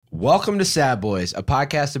Welcome to Sad Boys, a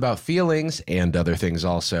podcast about feelings and other things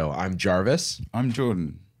also. I'm Jarvis. I'm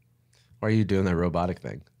Jordan. Why are you doing that robotic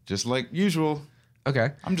thing? Just like usual.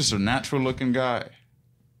 Okay. I'm just a natural looking guy.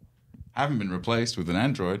 I haven't been replaced with an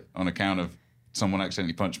android on account of someone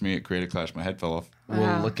accidentally punched me at Creator Clash. My head fell off.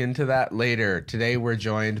 We'll look into that later. Today we're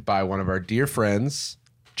joined by one of our dear friends,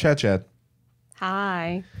 Chad.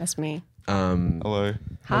 Hi, that's me. Hello.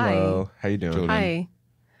 Hi. Hello. How you doing? Jordan. Hi.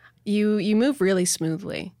 You move really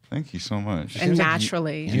smoothly Thank you so much. and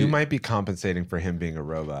naturally. You might be compensating for him being a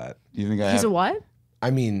robot. Do you think I He's have, a what?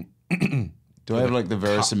 I mean, do I have like the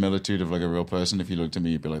verisimilitude of like a real person? If you looked at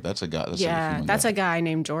me, you'd be like, that's a guy. That's like a Yeah, human that's guy. a guy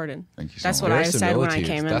named Jordan. Thank you so That's much. what I said when I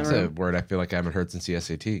came in That's the a room. word I feel like I haven't heard since the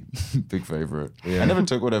SAT. Big favorite. Yeah. I never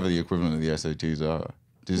took whatever the equivalent of the SATs are.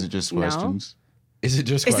 Is it just No. questions? Is it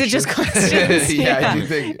just Is it questions? just questions? Yeah, I do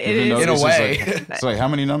think It Even is. though in a this way. It's like, how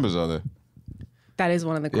many numbers are there? That is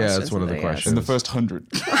one of the Yeah, questions. that's one of the that they asked. questions. In the first 100.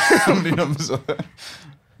 How many numbers are there?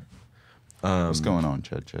 What's going on,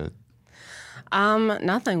 Chad?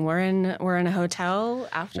 Nothing. We're in a hotel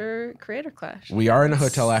after Creator Clash. We are in a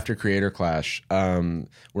hotel after Creator Clash.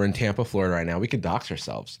 We're in Tampa, Florida right now. We could dox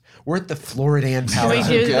ourselves. We're at the Floridan Palace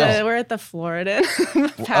Hotel. We're at the Florida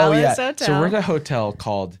Palace Hotel. So we're at a hotel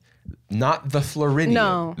called not the Floridian.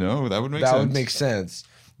 No. No, that would make that sense. would make sense.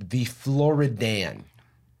 The Floridan,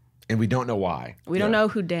 and we don't know why. We don't know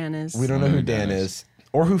who Dan is. We don't know who Dan is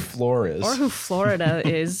or who Flor is. or who Florida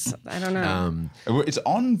is. I don't know. It's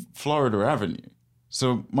on Florida Avenue.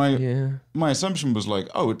 So my assumption was like,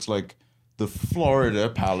 oh, it's like the Florida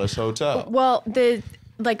Palace Hotel. Well,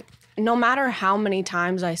 no matter how many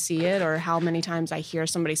times I see it or how many times I hear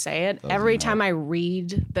somebody say it, every time I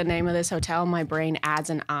read the name of this hotel, my brain adds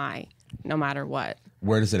an I, no matter what.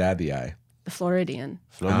 Where does it add the I? The Floridian.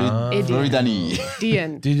 Floridani.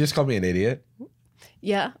 Dian. Did you just call me an idiot?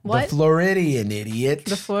 Yeah. What? The Floridian idiot.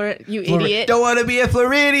 You idiot. Don't want to be a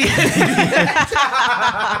Floridian.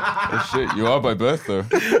 Oh, shit, you are by birth, though.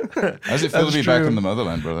 How's it feel to be back in the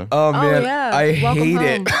motherland, brother? Oh man, yeah. I Welcome hate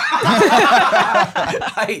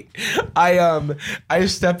home. it. I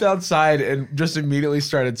stepped outside and just immediately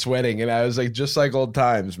started sweating, and I was like, just like old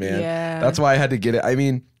times, man. Yeah. That's why I had to get it. I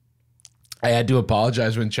mean, I had to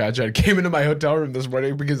apologize when Chad came into my hotel room this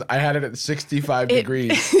morning because I had it at 65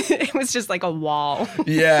 degrees. It was just like a wall.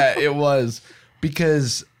 Yeah, it was.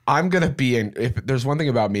 Because I'm going to be in, if there's one thing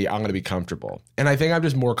about me, I'm going to be comfortable. And I think I'm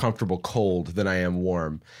just more comfortable cold than I am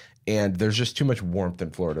warm. And there's just too much warmth in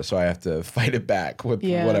Florida, so I have to fight it back with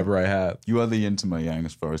whatever I have. You are the yin to my yang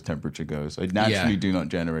as far as temperature goes. I naturally do not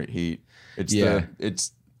generate heat.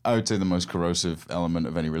 It's I would say the most corrosive element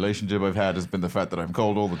of any relationship I've had has been the fact that I'm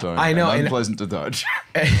cold all the time. I know, and and unpleasant to touch.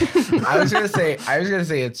 I was gonna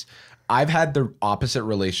say I've had the opposite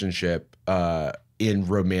relationship in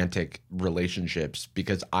romantic relationships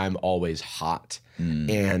because I'm always hot.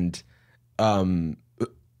 And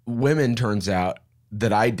women, turns out,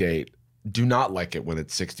 that I date do not like it when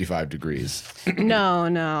it's 65 degrees. No.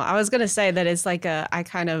 I was going to say that it's like I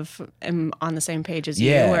kind of am on the same page as you,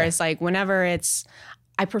 Yeah. where it's like whenever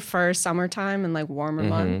I prefer summertime and like warmer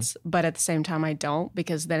months, but at the same time I don't,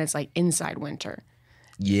 because then it's like inside winter.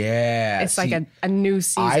 Yeah. It's like a new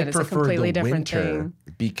season. I It's a prefer completely the different winter thing.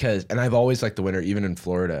 because, and I've always liked the winter, even in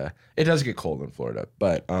Florida. It does get cold in Florida,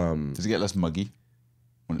 but Does it get less muggy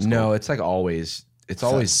when it's no, cold? it's like always, it's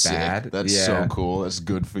always That's bad. sick. That's so cool. That's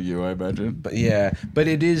good for you, I imagine. But but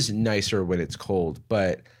it is nicer when it's cold.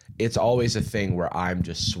 But it's always a thing where I'm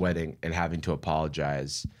just sweating and having to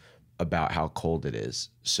apologize about how cold it is.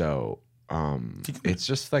 So it's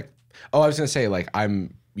just like, I was gonna say, like,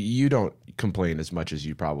 you don't complain as much as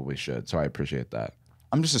you probably should, so I appreciate that.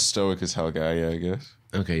 I'm just a stoic as hell guy, I guess.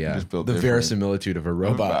 Okay, yeah. just built The different. verisimilitude of a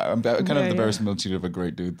robot. I'm kind of the yeah. verisimilitude of a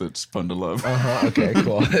great dude that's fun to love. Okay,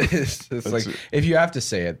 cool. it's like, it. if you have to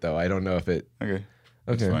say it though, I don't know if it. Okay.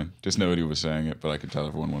 That's fine. Just nobody was saying it, but I could tell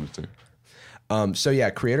everyone wanted to. So yeah,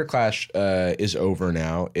 Creator Clash is over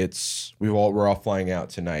now. We're all flying out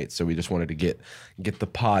tonight, so we just wanted to get the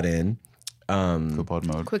pod in. Cool pod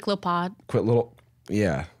mode. Quick little pod. Quick little,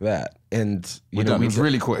 yeah, that. And We're done. It was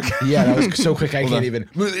really quick. Yeah, that was so quick. I can't even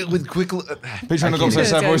with quick.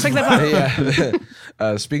 Patreon.com/sadboys.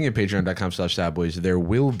 Yeah. Speaking of Patreon.com/sadboys, there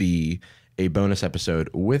will be a bonus episode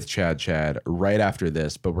with Chad right after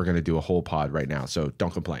this, but we're going to do a whole pod right now, so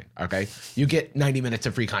don't complain, okay? You get 90 minutes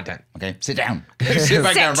of free content. Okay, sit down. Sit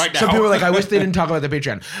back down right now. Some people are like, I wish they didn't talk about the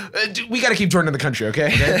Patreon. We got to keep Jordan in the country,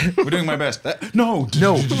 okay? We're doing my best. No.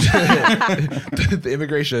 The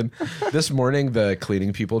immigration. This morning, the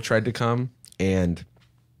cleaning people tried to come, and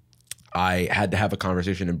I had to have a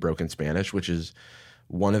conversation in broken Spanish, which is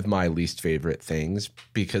one of my least favorite things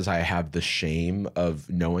because I have the shame of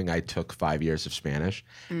knowing I took 5 years of Spanish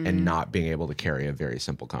and not being able to carry a very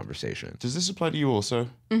simple conversation. Does this apply to you also?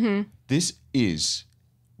 Mm-hmm. This is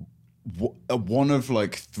one of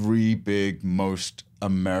like 3 big, most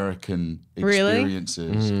American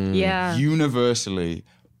experiences. Really? Yeah. Universally.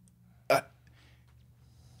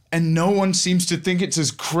 And no one seems to think it's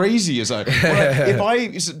as crazy as I. If I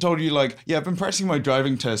told you, like, yeah, I've been practicing my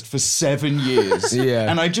driving test for 7 years,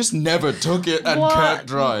 and I just never took it and can't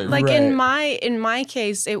drive. Like in my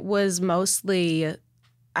case, it was mostly.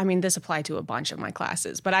 I mean, this applied to a bunch of my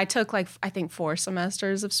classes, but I took like I think 4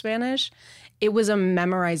 semesters of Spanish. It was a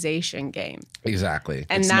memorization game. Exactly.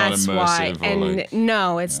 And it's that's not why. And like,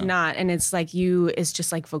 no, it's not. And it's like it's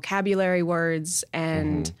just like vocabulary words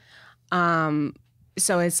and.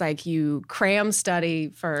 So it's like you cram study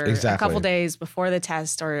for a couple days before the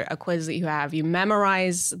test or a quiz that you have. You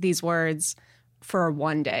memorize these words for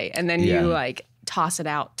 1 day, and then you like toss it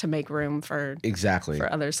out to make room for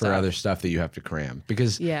for other stuff. For other stuff that you have to cram.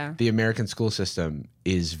 Because the American school system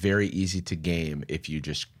is very easy to game if you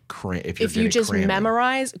just cram. If you just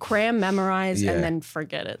memorize, and then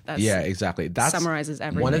forget it. That's, exactly. That summarizes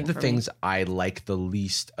everything. One of the things I like the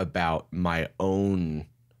least about my own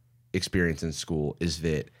experience in school is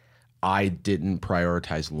that I didn't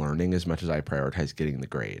prioritize learning as much as I prioritized getting the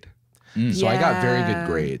grade. So I got very good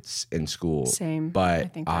grades in school. Same.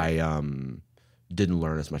 But I didn't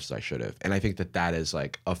learn as much as I should have. And I think that is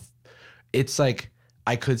like it's like,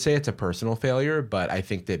 I could say it's a personal failure, but I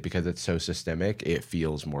think that because it's so systemic, it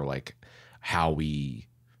feels more like how we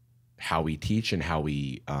teach and how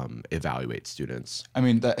we evaluate students. I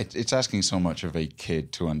mean, it's asking so much of a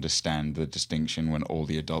kid to understand the distinction when all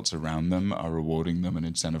the adults around them are rewarding them and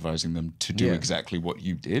incentivizing them to do exactly what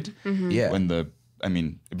you did. Mm-hmm. Yeah.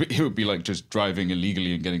 It would be like just driving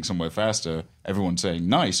illegally and getting somewhere faster. Everyone saying,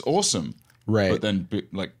 nice, awesome. Right. But then,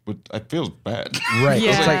 it feels bad. Right.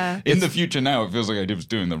 Yeah. It's like, in the future now, it feels like I was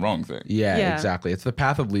doing the wrong thing. Yeah, exactly. It's the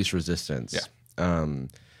path of least resistance. Yeah.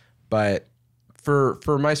 But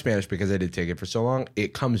for my Spanish, because I did take it for so long,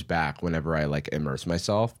 it comes back whenever I like immerse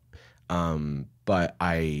myself. But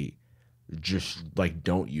I just like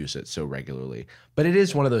don't use it so regularly. But it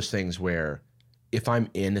is one of those things where if I'm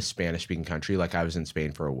in a Spanish speaking country, like I was in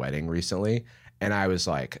Spain for a wedding recently, and I was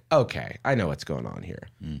like, okay, I know what's going on here.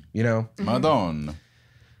 You know? Madonna.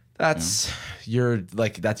 That's your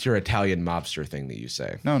Italian mobster thing that you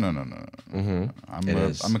say. No. Mm-hmm.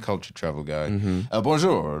 I'm a culture travel guy. Mm-hmm.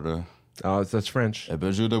 Bonjour. Oh, that's French.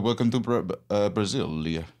 Bonjour, welcome to Brazil.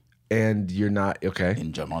 And you're not okay.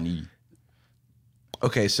 In Germany.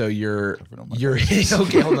 Okay, so you're okay.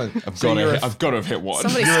 Hold on. I've got to have hit one.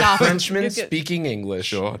 Somebody You're stop a him. Frenchman speaking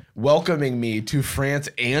English, welcoming me to France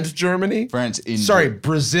and Germany.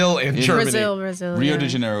 Brazil and Germany. Brazil. Rio de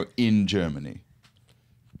Janeiro in Germany.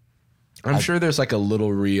 I'm sure there's like a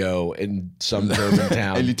little Rio in some German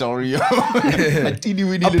town. A little Rio. A teeny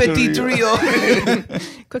weeny little Rio.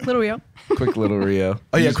 Quick little Rio. Quick little Rio.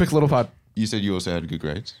 Oh yeah, quick little pod. You said you also had good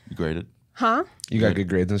grades. You graded. Huh? You got good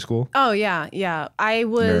grades in school? Oh, yeah. I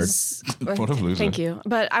was... What a loser. Thank you.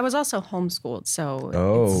 But I was also homeschooled, so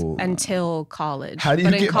it's until college. How do you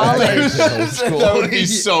but get in college? That would be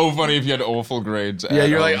so funny if you had awful grades. Yeah,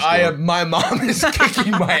 you're like, my mom is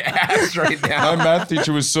kicking my ass right now. My math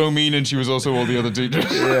teacher was so mean, and she was also all the other teachers.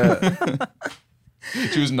 Yeah.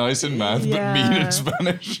 She was nice in math, but mean in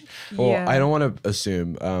Spanish. Well, I don't want to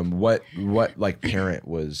assume what like parent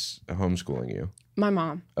was homeschooling you. My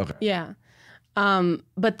mom. Okay. Yeah.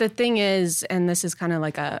 But the thing is, and this is kind of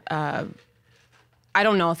like I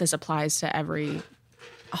don't know if this applies to every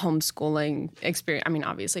homeschooling experience. I mean,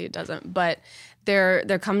 obviously it doesn't, but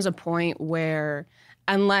there comes a point where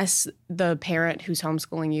unless the parent who's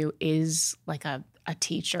homeschooling you is like a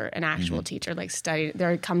teacher, an actual teacher, like study,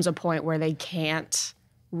 there comes a point where they can't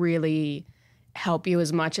really help you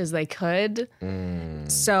as much as they could.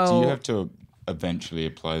 So you have to eventually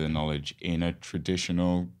apply the knowledge in a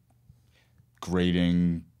traditional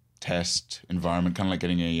grading test environment, kind of like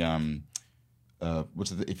getting a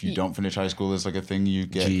if you don't finish high school, there's like a thing you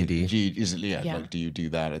get GED. Is it? Yeah. Like, do you do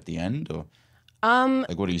that at the end, or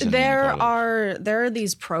like what are you saying? There are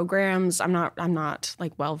these programs. I'm not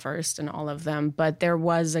like well versed in all of them, but there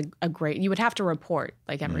was a great. You would have to report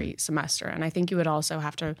like every semester, and I think you would also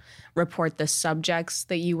have to report the subjects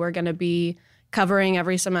that you were going to be covering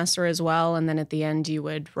every semester as well, and then at the end you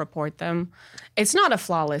would report them. It's not a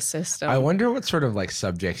flawless system. I wonder what sort of like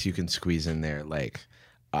subjects you can squeeze in there. Like,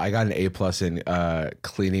 I got an A+ in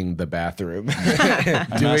cleaning the bathroom,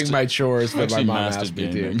 doing my chores that my mom asked me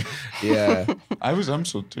to do. Yeah, I'm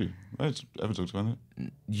so too. I haven't talked about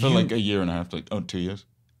it. For like a year and a half, 2 years.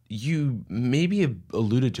 You maybe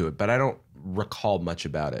alluded to it, but I don't recall much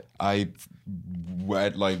about it.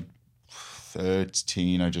 At like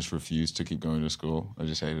 13, I just refused to keep going to school. I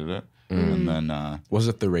just hated it. And then... was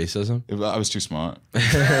it the racism? I was too smart. Oh,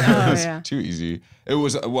 It was yeah. too easy. It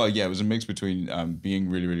was, it was a mix between being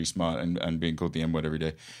really, really smart and being called the N-word every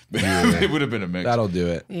day. It would have been a mix. That'll do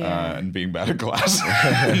it. Yeah. And being bad at class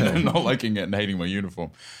and not liking it and hating my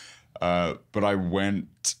uniform. But I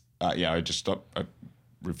went, I just stopped. I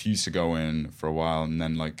refused to go in for a while. And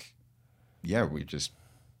then we just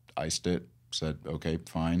iced it. Said, okay,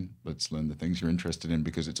 fine, let's learn the things you're interested in,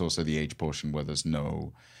 because it's also the age portion where there's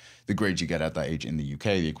the grades you get at that age in the UK,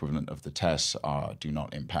 the equivalent of the tests do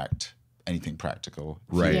not impact anything practical.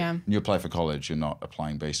 Right. Yeah. When you apply for college, you're not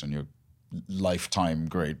applying based on your lifetime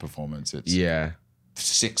grade performance. It's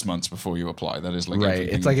 6 months before you apply. That is like right.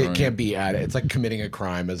 everything It's like it growing can't be added. It's like committing a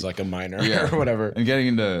crime as like a minor or whatever. And getting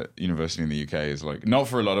into university in the UK is like, not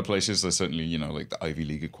for a lot of places. There's certainly, like the Ivy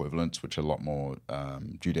League equivalents, which are a lot more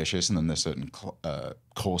judicious. And then there's certain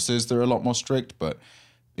courses that are a lot more strict. But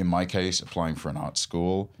in my case, applying for an art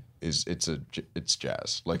school it's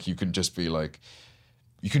jazz. Like you can just be like,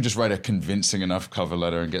 you can just write a convincing enough cover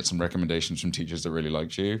letter and get some recommendations from teachers that really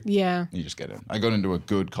liked you. Yeah. You just get in. I got into a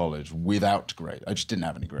good college without grades. I just didn't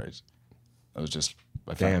have any grades. I was just...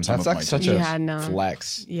 Damn, that's like such a none.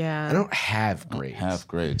 flex. Yeah. I don't have grades. Have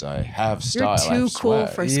grades. I have style. You're I too have cool swag.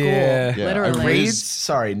 for school. Yeah. Yeah, Literally. Grades?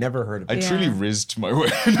 Sorry, never heard of I it. truly Yeah. rizzed my way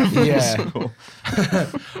into Yeah. school.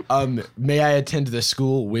 May I attend the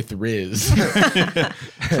school with Riz?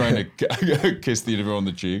 Trying to kiss the interview on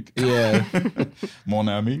the cheek. Yeah. Mon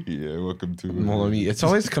ami. Yeah, welcome to... Well, I mean, it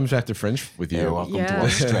always comes back to French with you. Yeah, welcome Yeah. to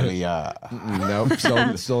Australia. Nope,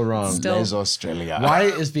 still wrong. Still- There's Australia. Why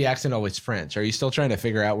is the accent always French? Are you still trying to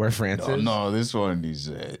figure out where France Oh, is? no, this one is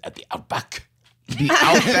at the outback. The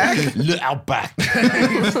outback? Le outback.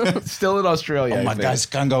 Still in Australia. Oh my I think. gosh,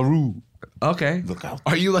 kangaroo. Okay. Look out.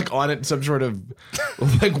 Are you like on it some sort of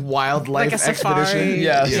like wildlife Like a expedition? safari.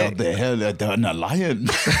 Yeah. Yeah, the hell, they're a lion.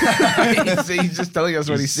 He's just telling us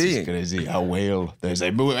what he's It's seeing. crazy. A whale. There's a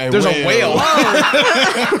There's a whale.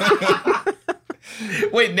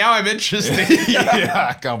 Wait, now I'm interested. Yeah,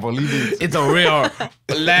 I can't believe it. It's a real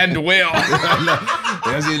land whale.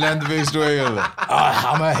 There's a land-based whale. A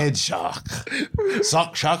hammerhead shark.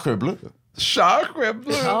 Shark blue. Shark rib.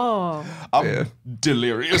 Oh. I'm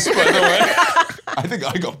delirious, by the way. I think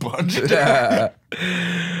I got punched.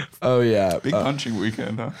 Oh yeah. Big punching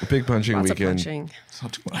weekend, huh? Big punching Lots weekend. of punching. It's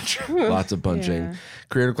not too much. Lots of punching. Yeah.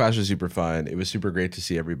 Creative class was super fun. It was super great to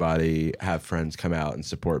see everybody, have friends come out and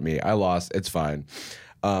support me. I lost. It's fine.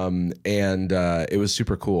 And it was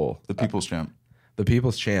super cool. The people's champ. The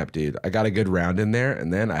people's champ, dude. I got a good round in there,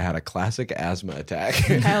 and then I had a classic asthma attack.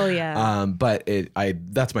 Hell yeah. But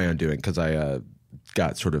that's my own doing because I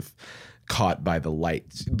got sort of caught by the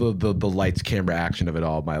lights, the lights camera action of it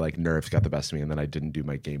all. My like nerves got the best of me, and then I didn't do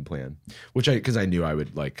my game plan, because I knew I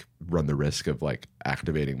would like run the risk of like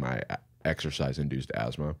activating my exercise induced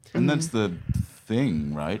asthma. And that's the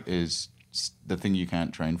thing, right? Is the thing you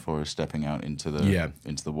can't train for is stepping out into the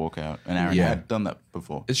walkout. And Aaron had done that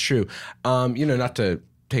before. It's true. Not to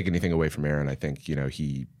take anything away from Aaron, I think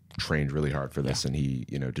he trained really hard for this, and he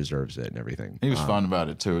deserves it and everything. He was fun about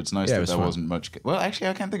it too. It's nice yeah, it that was there fun. wasn't much. Well, actually,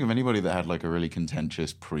 I can't think of anybody that had like a really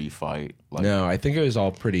contentious pre-fight. Like, No, I think it was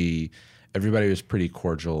all pretty. Everybody was pretty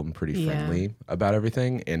cordial and pretty friendly about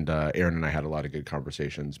everything. And Aaron and I had a lot of good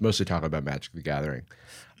conversations, mostly talking about Magic the Gathering,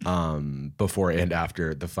 before and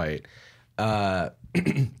after the fight. But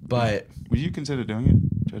would you consider doing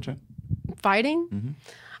it, Chacha? Fighting? Mm-hmm.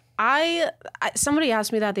 I somebody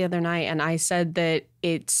asked me that the other night, and I said that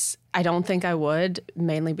I don't think I would,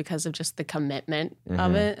 mainly because of just the commitment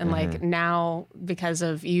of it. And like now, because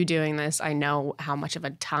of you doing this, I know how much of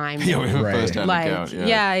a time. Yeah, we have Right. first-hand Like, account.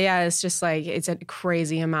 yeah, it's just like it's a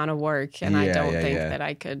crazy amount of work, and I Yeah, don't yeah, think yeah. that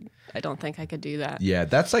I could. I don't think I could do that. yeah,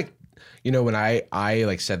 that's like, when I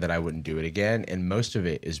like said that I wouldn't do it again, and most of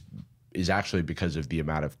it is actually because of the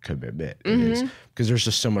amount of commitment it is, because there's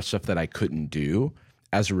just so much stuff that I couldn't do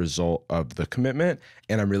as a result of the commitment,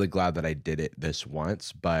 and I'm really glad that I did it this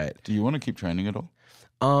once. But Do you want to keep training at all?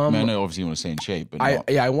 I mean, I know obviously you want to stay in shape, but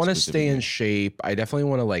I want to stay in specifically. shape. I definitely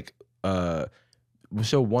want to like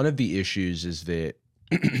so one of the issues is that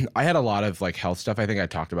I had a lot of like health stuff. I think I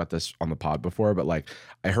talked about this on the pod before, but like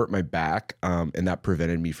I hurt my back and that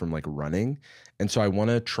prevented me from like running. And so I want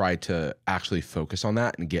to try to actually focus on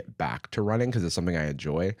that and get back to running because it's something I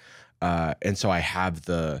enjoy. And so I have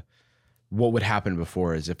the what would happen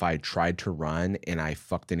before is if I tried to run and I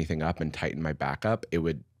fucked anything up and tightened my back up, it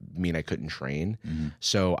would mean I couldn't train.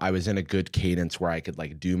 So I was in a good cadence where I could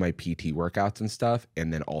like do my PT workouts and stuff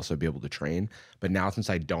and then also be able to train. But now since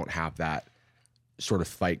I don't have that sort of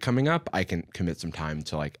fight coming up, I can commit some time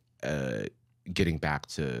to like getting back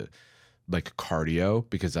to like cardio,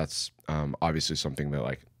 because that's obviously something that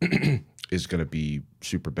like is going to be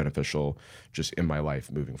super beneficial just in my life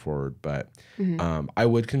moving forward. But I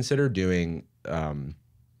would consider doing,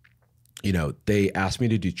 they asked me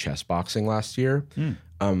to do chess boxing last year,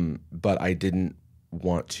 but I didn't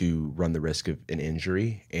want to run the risk of an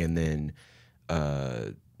injury and then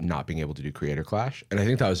not being able to do Creator Clash. And I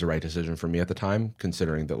think that was the right decision for me at the time,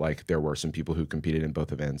 considering that like there were some people who competed in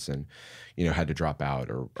both events and, had to drop out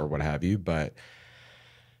or what have you. But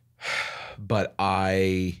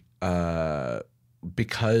I,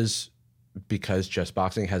 because chess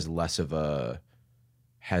boxing has less of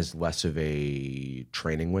a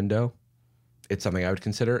training window, it's something I would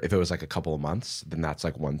consider. If it was like a couple of months, then that's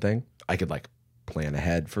like one thing. I could like plan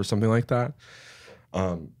ahead for something like that.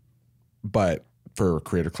 But for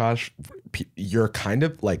Creator Clash, you're kind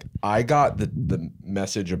of like, I got the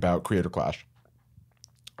message about Creator Clash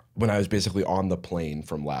when I was basically on the plane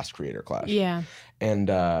from last Creator Clash. Yeah. And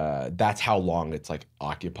that's how long it's like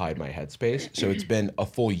occupied my headspace. So it's been a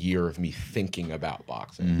full year of me thinking about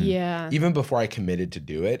boxing. Yeah. Even before I committed to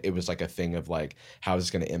do it, it was like a thing of like, how is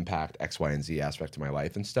this going to impact X, Y, and Z aspect of my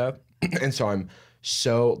life and stuff. And so I'm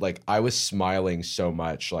so like, I was smiling so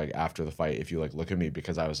much like after the fight, if you like look at me,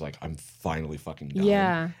 because I was like, I'm finally fucking done.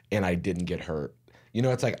 Yeah. And I didn't get hurt.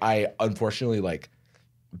 It's like, I unfortunately like,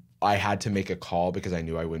 I had to make a call because I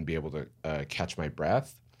knew I wouldn't be able to catch my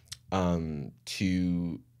breath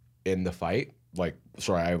to end the fight. Like,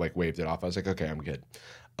 sorry, I like waved it off. I was like, okay, I'm good.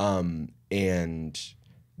 And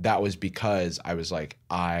that was because I was like,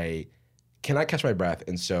 I cannot catch my breath.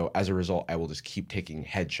 And so as a result, I will just keep taking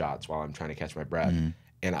headshots while I'm trying to catch my breath.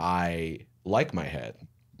 And I like my head.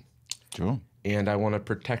 Sure. And I want to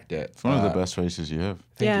protect it. It's one of the best faces you have.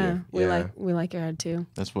 Thank you. We like your head too.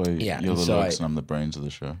 That's why you're the looks and I'm the brains of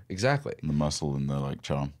the show. Exactly. And the muscle and the like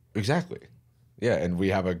charm. Exactly. Yeah, and we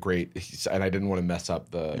have a great, and I didn't want to mess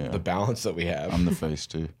up the balance that we have. I'm the face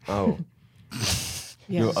too. Oh.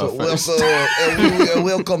 Yeah. So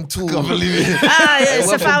welcome to welcome to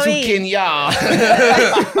Kenya.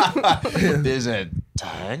 There's a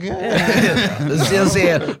tiger. There's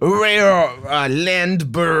a rare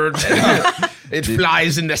land bird. It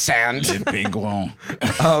flies in the sand. The penguin.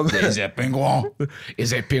 There's a penguin.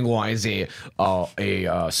 Is a penguin? Is a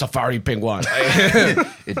safari penguin?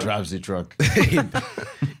 It drives a truck.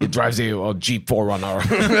 It drives a Jeep 4Runner.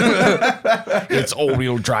 It's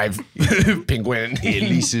all-wheel drive penguin. It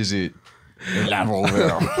leases it. A Land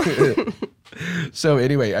Rover. So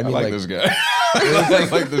anyway, I mean, like this guy. I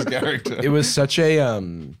like this character. It was such a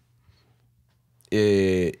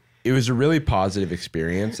it was a really positive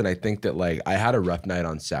experience, and I think that like I had a rough night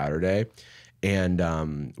on Saturday, and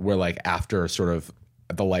we're like after sort of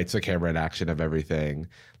the lights, the camera, and action of everything,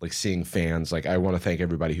 like seeing fans. Like I want to thank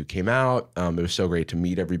everybody who came out. It was so great to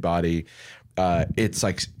meet everybody. It's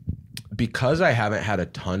like because I haven't had a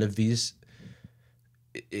ton of these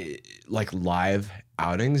like live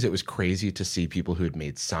outings, it was crazy to see people who had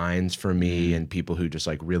made signs for me and people who just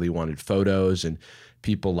like really wanted photos and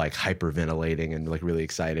people like hyperventilating and like really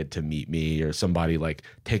excited to meet me, or somebody like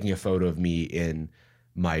taking a photo of me in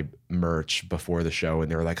my merch before the show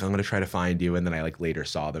and they were like, I'm going to try to find you. And then I like later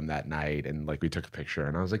saw them that night and like we took a picture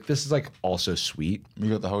and I was like, this is like also sweet. We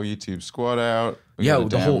got the whole YouTube squad out. We got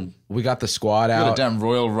the squad out. We got a damn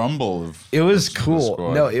Royal Rumble. It was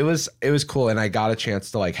cool. No, it was cool. And I got a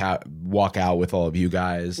chance to like walk out with all of you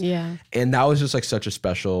guys. Yeah. And that was just like such a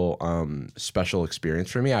special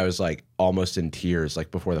experience for me. I was like almost in tears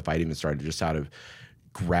like before the fight even started, just out of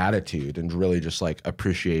gratitude and really just like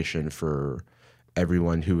appreciation for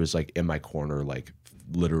everyone who was like in my corner, like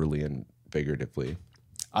literally and figuratively.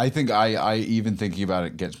 I think I even thinking about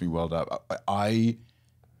it gets me welled up. I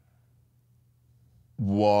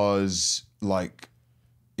was like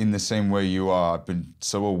in the same way you are. I've been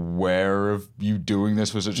so aware of you doing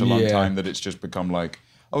this for such a long time that it's just become like,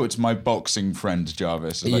 oh, it's my boxing friend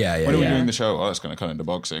Jarvis. Like, when are we doing the show? Oh, that's going to cut into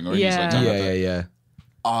boxing. Or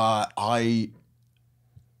I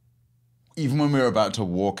even when we were about to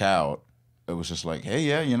walk out, it was just like, hey,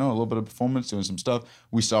 a little bit of performance, doing some stuff.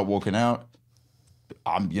 We start walking out.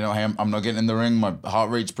 I'm not getting in the ring. My heart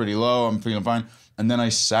rate's pretty low. I'm feeling fine. And then I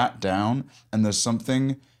sat down, and there's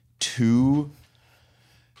something to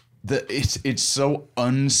it's so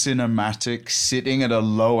uncinematic sitting at a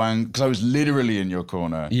low angle, because I was literally in your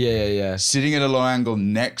corner. Yeah. Sitting at a low angle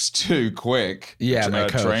next to Quick, my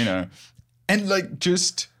coach. trainer, and like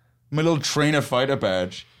just my little trainer fighter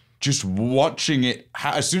badge, just watching it.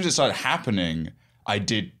 As soon as it started happening, I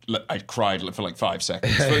cried for like 5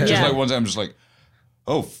 seconds. Just like one time, I'm just like,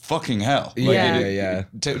 oh, fucking hell. Like, yeah.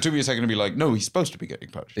 It took me a second to be like, no, he's supposed to be getting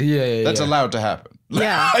punched. Yeah. That's allowed to happen. Like,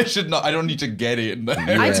 Yeah. I don't need to get it.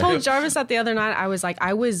 I told Jarvis that the other night. I was like,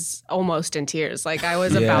 I was almost in tears. Like, I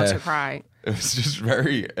was about to cry. It was just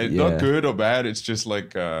very, not good or bad. It's just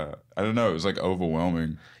like, I don't know. It was like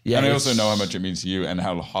overwhelming. Yeah, and I also know how much it means to you and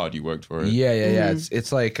how hard you worked for it. Yeah.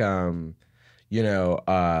 It's like, I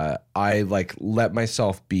like let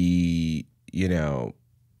myself be,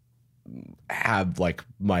 have like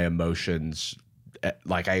my emotions,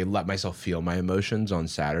 like I let myself feel my emotions on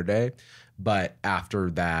Saturday, but after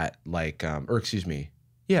that, like, the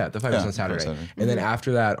fight was on Saturday. And then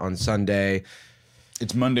after that on Sunday,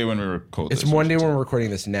 it's Monday when we record this. It's Monday when we're recording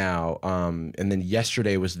this now. And then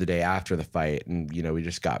yesterday was the day after the fight. And, we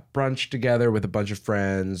just got brunch together with a bunch of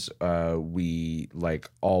friends. We like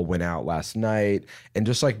all went out last night, and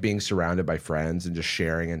just like being surrounded by friends and just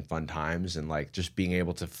sharing in fun times, and like just being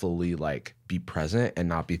able to fully like be present and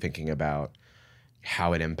not be thinking about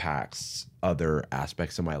how it impacts other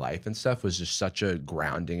aspects of my life and stuff was just such a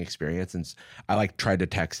grounding experience. And I like tried to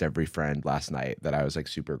text every friend last night that I was like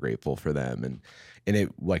super grateful for them. And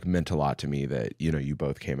it like meant a lot to me that, you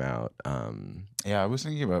both came out. Yeah, I was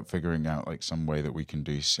thinking about figuring out like some way that we can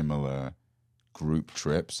do similar group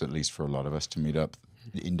trips, at least for a lot of us to meet up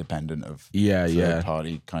independent of third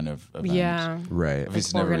party kind of events. Yeah. Right.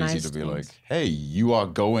 It's never easy to be like, hey, you are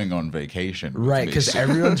going on vacation. Right, because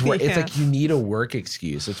everyone's it's like you need a work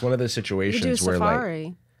excuse. It's one of those situations where safari.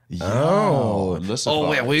 Like yeah, oh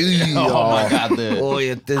my God!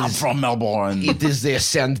 I'm from Melbourne. It is the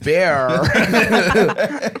sand bear.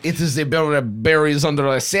 It is the bear that buries under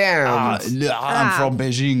the sand. I'm from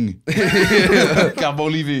Beijing. Can't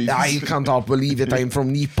believe it. I cannot believe it. I'm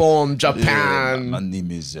from Nippon, Japan. My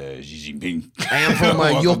name is Xi Jinping. I am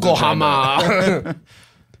from Yokohama.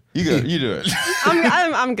 You do it.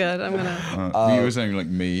 I'm good. I'm gonna. You were saying like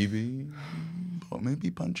maybe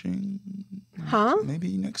punching. Huh?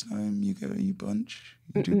 Maybe next time you punch.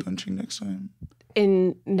 You do punching next time.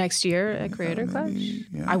 In next year at Creator Clash?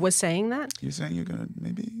 Yeah. I was saying that? You're saying you're going to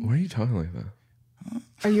maybe... Why are you talking like that? Huh?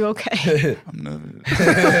 Are you okay? I'm nervous.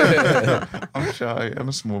 I'm shy. I'm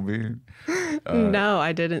a small beard. No,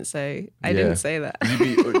 I didn't say. I didn't say that.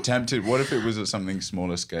 You'd be tempted. What if it was at something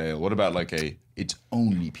smaller scale? What about like it's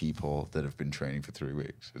only people that have been training for 3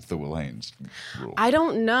 weeks? It's the Will Haynes rule. I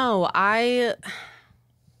don't know.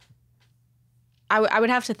 I would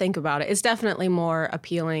have to think about it. It's definitely more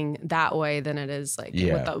appealing that way than it is like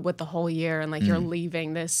with the whole year and like you're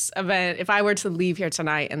leaving this event. If I were to leave here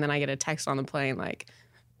tonight and then I get a text on the plane like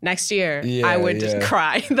next year, I would just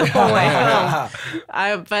cry the whole way home.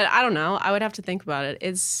 But I don't know. I would have to think about it.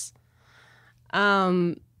 It's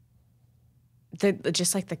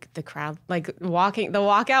just like the crowd, like the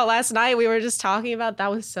walkout last night we were just talking about,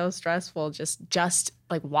 that was so stressful. Just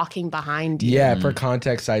like walking behind you. Yeah, for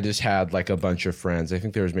context, I just had like a bunch of friends. I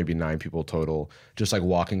think there was maybe 9 people total, just like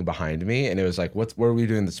walking behind me, and it was like, what are we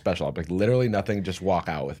doing the special? I'm like, literally nothing. Just walk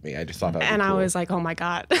out with me. I just thought that. And was I cool. was like, oh my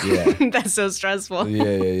God, that's so stressful.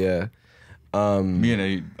 Yeah. Me and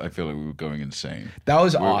Eddie, I feel like we were going insane. That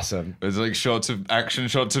was awesome. There's like action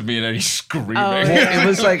shots of me and Eddie screaming. It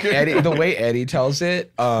was like Eddie, the way Eddie tells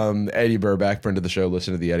it. Eddie Burback, friend of the show,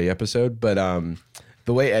 listened to the Eddie episode, but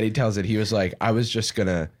the way Eddie tells it, he was like, this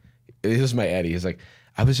is my Eddie. He's like,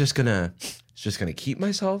 I was just gonna keep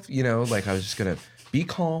myself, like I was just gonna be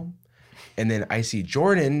calm. And then I see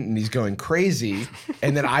Jordan and he's going crazy.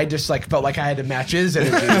 And then I just like felt like I had to match his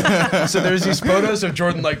energy. So there's these photos of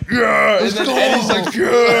Jordan like, yeah. And then Eddie's like,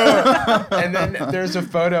 yeah. And then there's a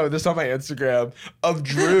photo, this on my Instagram, of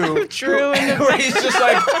Drew. Where he's just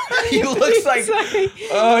like, he looks like,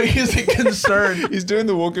 he's like concerned. He's doing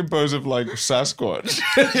the walking pose of like Sasquatch.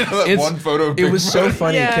 One photo. It was so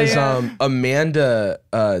funny because Amanda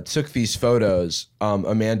took these photos.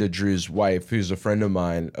 Amanda, Drew's wife, who's a friend of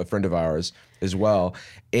mine, a friend of ours as well,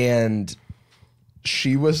 and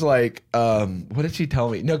she was like, what did she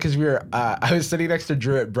tell me? No, because I was sitting next to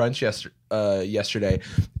Drew at brunch yesterday,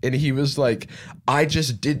 and he was like, I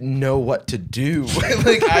just didn't know what to do.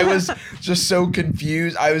 Like I was just so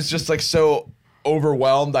confused. I was just like so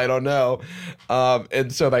overwhelmed. I don't know.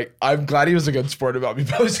 And so like I'm glad he was a good sport about me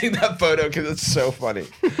posting that photo because it's so funny.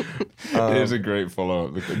 It is a great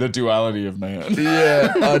follow-up. The duality of man.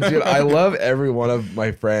 Yeah, dude, I love every one of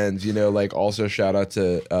my friends. You know, like also shout out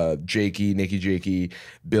to Jakey, Nikki, Jakey,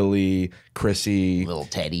 Billy, Chrissy, Little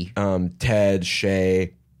Teddy. Ted,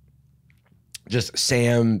 Shay, just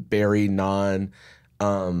Sam, Barry, Non.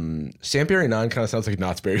 Sam, Barry, Non kind of sounds like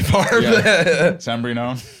Knott's Berry Farm. Yeah. Sam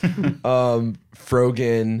Brino.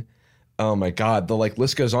 Frogan. Oh my God, the like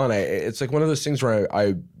list goes on. It's like one of those things where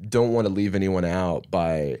I don't want to leave anyone out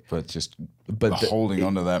by, but holding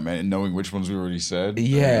on to that, man, and knowing which ones we already said.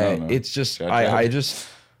 Yeah, it's just I just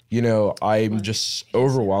I'm just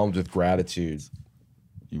overwhelmed with gratitude.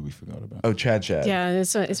 We forgot about. Oh, Chad. Yeah,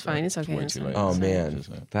 it's fine. It's okay. Way too late. Oh man,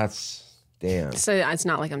 that's damn. So it's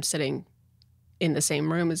not like I'm sitting in the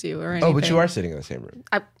same room as you or anything. Oh, but you are sitting in the same room.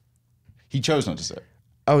 He chose not to say.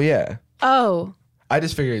 Oh yeah. Oh. I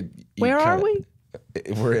just figured. Where are we?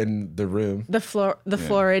 We're in the room. The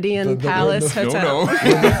Floridian Palace Hotel. No.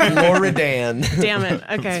 Floridan. Damn it.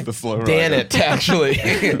 Okay. The Florida. Dan it, actually.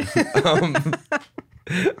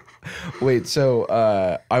 Wait, so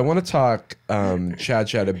I want to talk,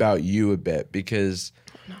 Chad, about you a bit because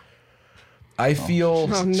I feel.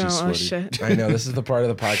 Oh no! Oh shit! I know this is the part of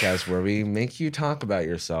the podcast where we make you talk about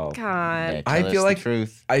yourself. God, I feel like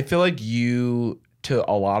truth. I feel like you, to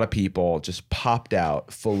a lot of people, just popped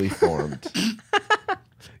out fully formed.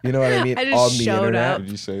 You know what I mean? I just On the showed internet. up. Did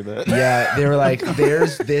you say that? Yeah, they were like,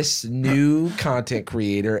 there's this new content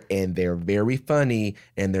creator and they're very funny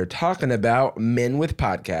and they're talking about men with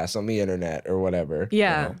podcasts on the internet or whatever.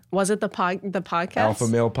 Yeah. Was it the podcast? Alpha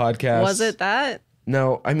Male Podcast. Was it that?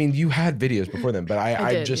 No, I mean, you had videos before them, but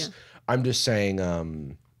I'm just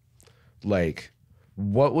saying, like,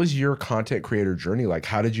 what was your content creator journey like?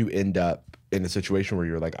 How did you end up in a situation where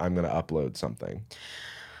you're like, I'm going to upload something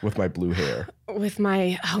with my blue hair? With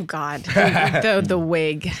my, oh God, the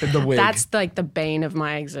wig. The wig. That's like the bane of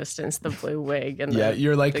my existence, the blue wig. And Yeah,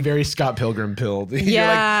 you're like very Scott Pilgrim pilled.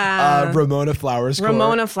 Yeah. You're like Ramona Flowers.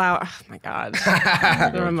 Ramona Flower. Oh my God.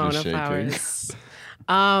 The Ramona shaking. Flowers.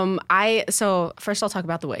 So first I'll talk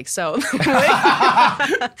about the wig. So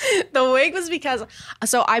the wig was because,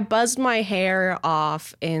 so I buzzed my hair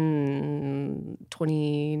off in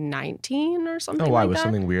 2019 or something. Oh, why? like Was that.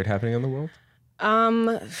 something weird happening in the world?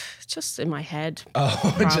 Just in my head.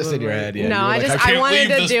 Oh, just in your head. Yeah. No, You were I like, just I can't wanted leave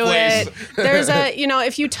to this do place. it. There's a,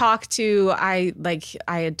 if you talk to, I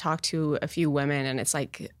had talked to a few women, and it's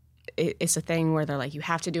like it's a thing where they're like, you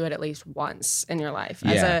have to do it at least once in your life.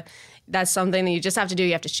 Yeah. That's something that you just have to do.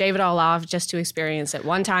 You have to shave it all off just to experience it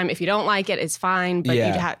one time. If you don't like it, it's fine, but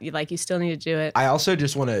Yeah. you still need to do it. I also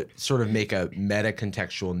just want to sort of make a meta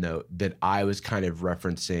contextual note that I was kind of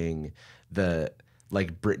referencing the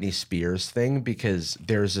like Britney Spears thing, because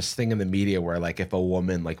there's this thing in the media where like if a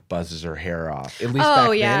woman like buzzes her hair off, at least back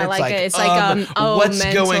then, it's what's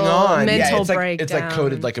going on? Mental It's breakdown. like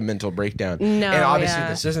coded like a mental breakdown. No, and obviously yeah.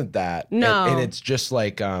 this isn't that. No. and it's just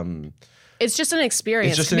like It's just an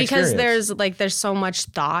experience. It's just an because experience. there's so much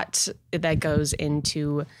thought that goes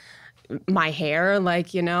into my hair, and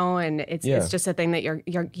it's just a thing that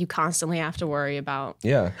you constantly have to worry about.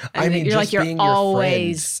 Yeah, And I mean, you're just like being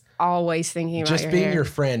always thinking about just your being hair. your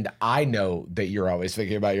friend, I know that you're always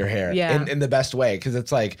thinking about your hair. Yeah. In the best way, because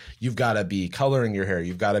it's like you've got to be coloring your hair.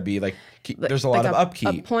 You've got to be like, there's a lot of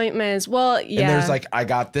upkeep. Appointments. Well, yeah. And there's like, I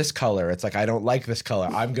got this color. It's like, I don't like this color.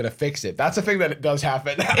 I'm going to fix it. That's a thing that does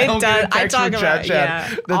happen. It does. I talk about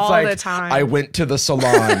it all the time. I went to the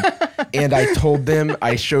salon and I told them,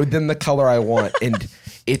 I showed them the color I want, and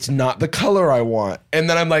it's not the color I want. And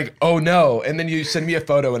then I'm like, oh no. And then you send me a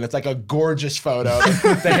photo and it's like a gorgeous photo.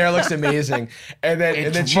 The hair looks amazing. And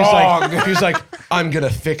then she's like, I'm going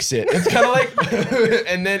to fix it. It's kind of like,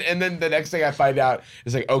 and then the next thing I find out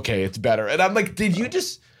is like, okay, it's better. And I'm like, did you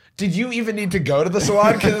even need to go to the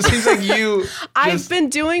salon? Because it seems like you I've been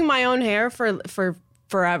doing my own hair for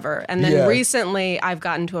forever. And then recently I've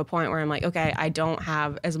gotten to a point where I'm like, okay, I don't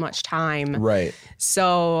have as much time. Right.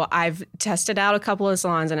 So I've tested out a couple of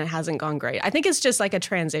salons and it hasn't gone great. I think it's just like a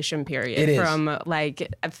transition period It is. from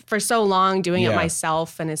like for so long doing it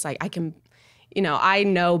myself. And it's like, I can, I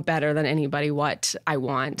know better than anybody what I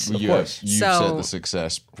want. Of course. You set the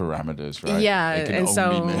success parameters, right? Yeah. It can And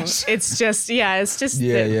so only miss. it's just. So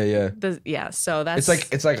that's.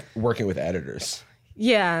 It's like working with editors.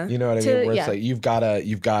 Yeah. You know what I mean? Where it's like you've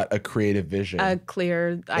got a creative vision, a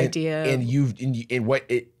clear idea, and you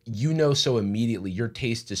know so immediately. Your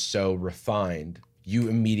taste is so refined. You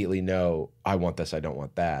immediately know, I want this, I don't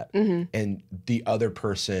want that, and the other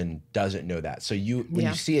person doesn't know that. So when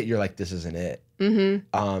you see it, you're like, this isn't it.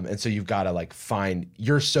 Mm-hmm. And so you've got to like find.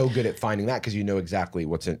 You're so good at finding that because you know exactly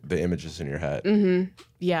what's in the images in your head. Mm-hmm.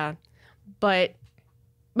 Yeah, but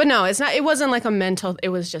But no, it's not. It wasn't like a mental. It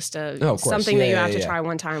was just something that you have to try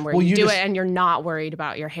one time where you do it and you're not worried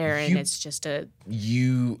about your hair, and it's just a.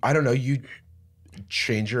 I don't know. You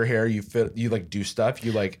change your hair. You fit. You like do stuff.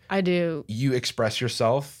 You like. I do. You express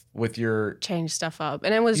yourself with your change stuff up,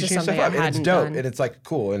 and it was just something I hadn't and it's dope, done. And it's like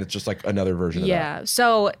cool, and it's just like another version of that. Yeah.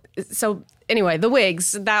 So anyway, the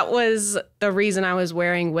wigs. That was the reason I was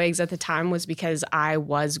wearing wigs at the time, was because I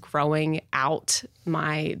was growing out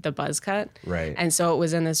the buzz cut. Right. And so it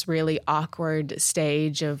was in this really awkward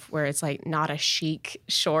stage of where it's like not a chic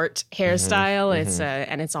short hairstyle. It's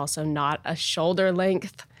and it's also not a shoulder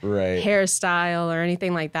length hairstyle or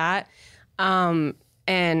anything like that.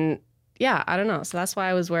 And yeah, I don't know. So that's why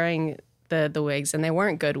I was wearing the wigs, and they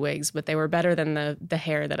weren't good wigs, but they were better than the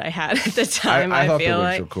hair that I had at the time. I thought feel the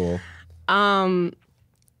like. wigs were cool.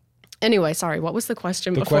 Anyway, sorry. What was the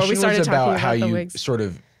question the before question we started was talking about how the you wigs? sort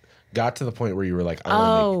of got to the point where you were like, I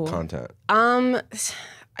want to make content. I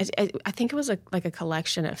think it was like a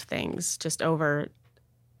collection of things just over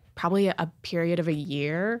probably a period of a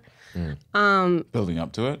year. Building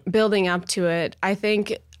up to it. I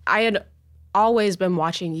think I had always been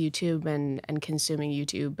watching YouTube and consuming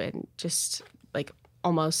YouTube, and just like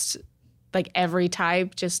almost like every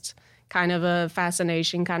type, just kind of a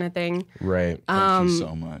fascination kind of thing. Right. Thank you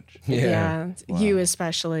so much. Yeah. Wow. You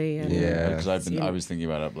especially. And, because I was thinking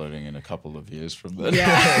about uploading in a couple of years from then.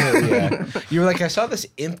 Yeah. You were like, I saw this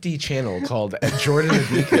empty channel called Jordan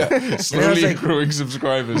Adika. Slowly like, growing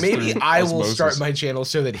subscribers. Maybe I will osmosis. start my channel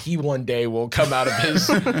so that he one day will come out of his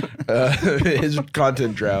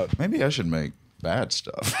content drought. Maybe I should make bad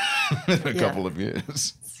stuff in a couple of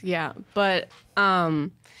years. Yeah. But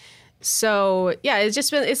so yeah,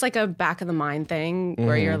 it's like a back of the mind thing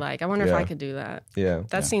where you're like, I wonder if I could do that. Yeah.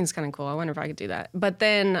 That seems kind of cool. I wonder if I could do that. But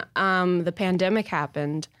then the pandemic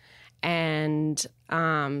happened, and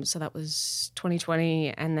so that was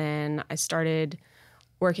 2020, and then I started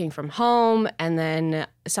working from home, and then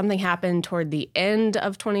something happened toward the end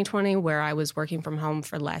of 2020 where I was working from home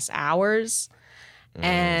for less hours.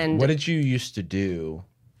 And what did you used to do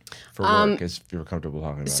for work, if you're comfortable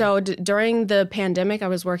talking about so during the pandemic, I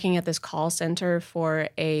was working at this call center for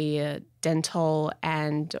a dental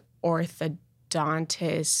and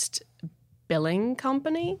orthodontist billing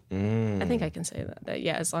company. I think I can say that.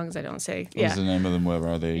 Yeah, as long as I don't say. What's the name of them? Where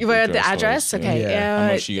are they? Where the address? Okay. Yeah.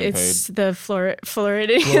 How much you get it's paid? the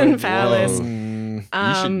Floridian Palace.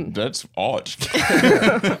 That's odd.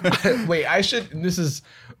 Wait,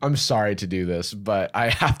 I'm sorry to do this, but I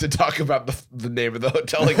have to talk about the name of the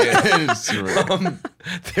hotel again.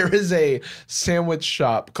 There is a sandwich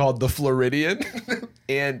shop called the Floridian,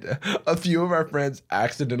 and a few of our friends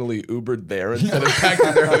accidentally Ubered there instead of back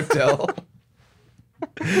to their hotel.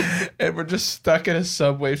 And we're just stuck in a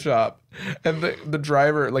Subway shop. And the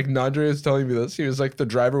driver, like Nandre was telling me this, he was like, the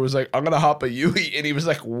driver was like, I'm going to hop a Yui. And he was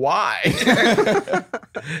like, why?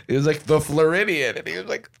 He was like, the Floridian. And he was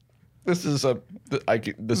like, this is a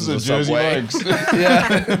Jersey Subway. Mike's.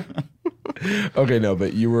 Yeah. Okay, no,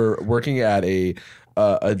 but you were working at a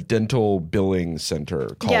dental billing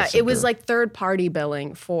center. It was like third party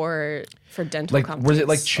billing for dental like companies. was it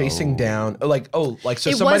like chasing down so it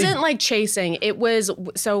somebody, wasn't like chasing. It was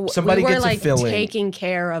somebody we were gets like a filling. taking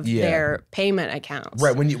care of their payment accounts.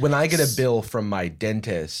 Right, when I get a bill from my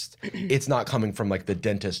dentist, it's not coming from like the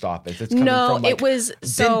dentist office. It's coming from like it was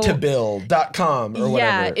dentabill.com or whatever.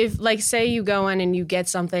 Yeah, if like say you go in and you get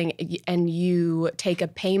something and you take a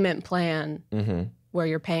payment plan where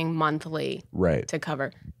you're paying monthly to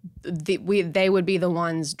cover. They would be the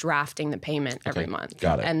ones drafting the payment every month.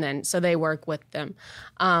 Got it. And then so they work with them.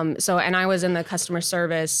 And I was in the customer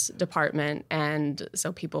service department, and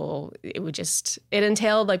so it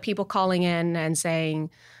entailed like people calling in and saying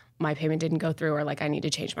my payment didn't go through, or like I need to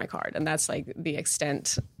change my card, and that's like the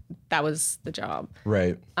extent. That was the job.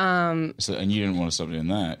 Right. And you didn't want to stop doing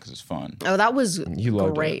that because it's fun. Oh, that was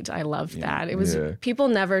loved great. I loved that. It was people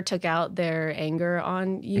never took out their anger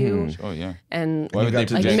on you. Oh yeah. And Why would they like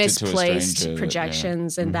project it to a misplaced stranger?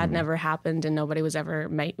 projections, and that never happened, and nobody was ever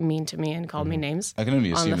mean to me and called me names. I can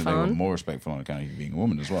only assume the that they were phone. more respectful on account of you being a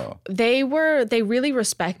woman as well. They really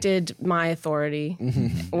respected my authority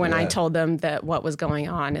when I told them that what was going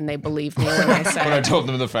on, and they believed me when I said When I told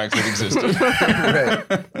them the facts that existed.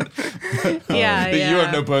 That you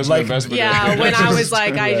had no personal investment. Yeah, in it. when I was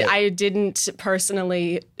like, I didn't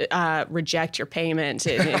personally reject your payment,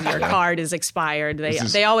 and your card is expired.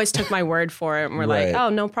 They always took my word for it and were like, oh,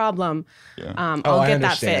 no problem. Yeah. I'll get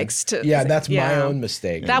that fixed. Yeah, that's my own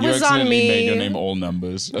mistake. That you was on accidentally me. made your name all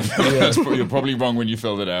numbers. You're probably wrong when you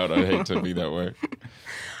filled it out. I hate to be that way.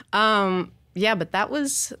 Yeah, but that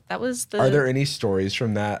was the. Are there any stories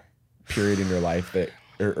from that period in your life that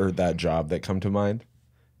or that job that come to mind?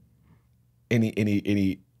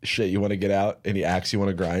 Any shit you want to get out? Any acts you want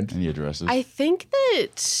to grind? Any addresses? I think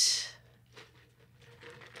that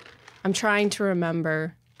I'm trying to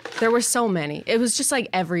remember. There were so many. It was just like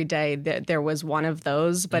every day that there was one of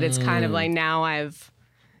those, but it's kind of like now I've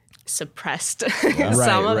suppressed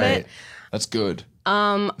some of it. That's good.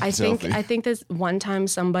 I think this one time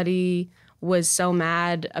somebody was so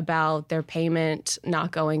mad about their payment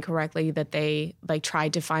not going correctly that they like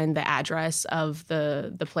tried to find the address of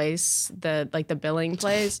the place, the billing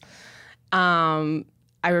place. I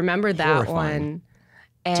remember that one.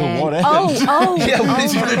 And, to what end? What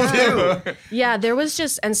did you do? Yeah, there was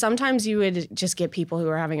just, and sometimes you would just get people who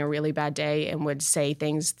were having a really bad day and would say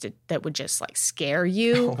things that would just like scare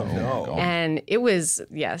you. Oh no! And it was,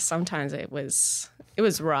 sometimes it was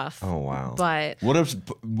rough. Oh wow! But what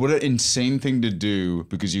an insane thing to do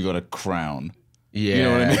because you got a crown. Yeah, you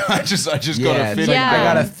know what I mean. I just got a feeling. Yeah. I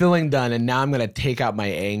got a filling done, and now I'm gonna take out my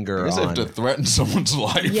anger. I guess I have to threaten someone's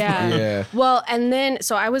life. Yeah. Well, and then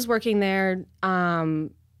so I was working there.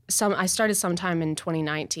 I started sometime in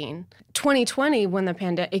 2019. 2020, when the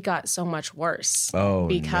pandemic, it got so much worse. Oh,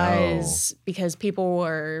 because people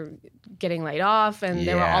were getting laid off, and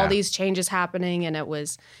there were all these changes happening, and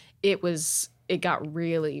it got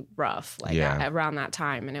really rough around that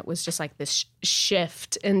time, and it was just like this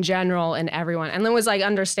shift in general in everyone, and it was like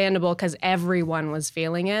understandable because everyone was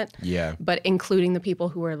feeling it. Yeah, but including the people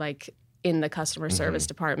who were like in the customer service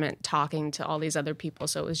department talking to all these other people,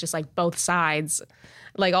 so it was just like both sides,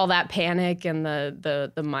 like all that panic and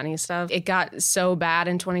the money stuff. It got so bad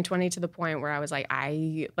in 2020 to the point where I was like,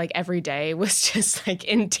 every day was just like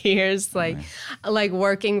in tears, like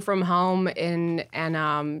working from home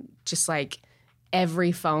and just like.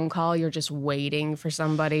 Every phone call, you're just waiting for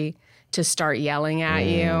somebody to start yelling at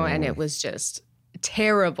you, and it was just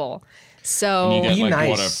terrible. So and you get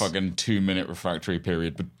what a fucking 2-minute refractory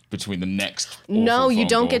period between the next. No, you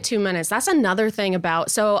don't call. get 2 minutes. That's another thing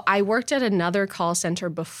about. So I worked at another call center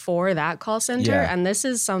before that call center, and this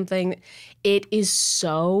is something. It is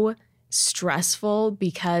so stressful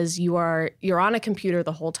because you're on a computer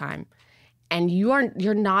the whole time. And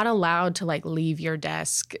you're not allowed to like leave your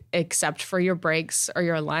desk except for your breaks or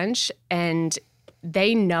your lunch. And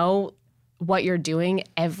they know what you're doing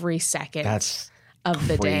every second of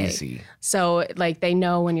the day. So like they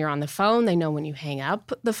know when you're on the phone, they know when you hang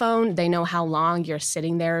up the phone, they know how long you're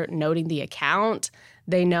sitting there noting the account.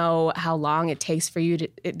 They know how long it takes for you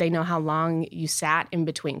they know how long you sat in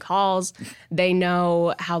between calls. They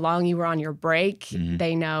know how long you were on your break.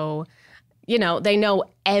 They know they know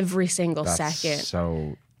every single second.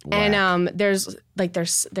 So whack. And there's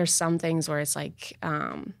some things where it's like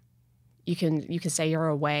you can say you're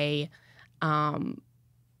away,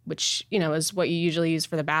 which is what you usually use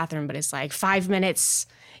for the bathroom, but it's like 5 minutes.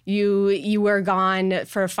 You were gone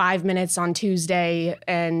for 5 minutes on Tuesday,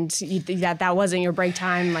 and that wasn't your break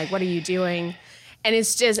time. Like, what are you doing? And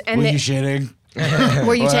it's just were you shitting?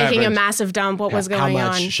 Were you taking a massive dump? What was going on? How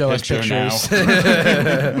much? on? Show us pictures.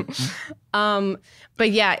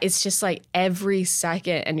 But yeah, it's just like every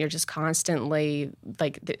second, and you're just constantly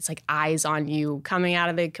like it's like eyes on you coming out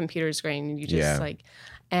of the computer screen. And you just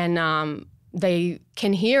and they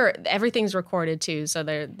can hear everything's recorded too, so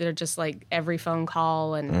they're just like every phone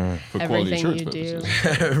call and everything you do.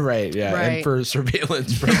 Right, and for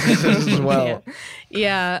surveillance purposes as well.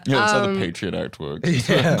 Yeah, that's how the Patriot Act works.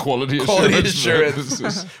 Yeah. Quality assurance.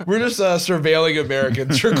 We're just surveilling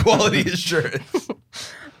Americans for quality assurance.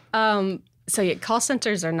 So yeah, call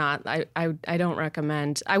centers are not. I don't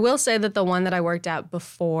recommend. I will say that the one that I worked at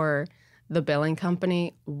before the billing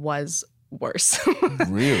company was worse.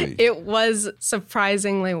 Really? It was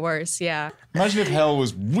surprisingly worse, yeah. Imagine if hell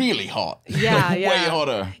was really hot. Yeah, yeah. Way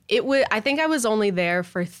hotter. I think I was only there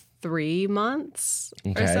for 3 months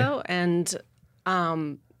or so. And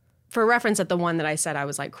for reference, at the one that I said I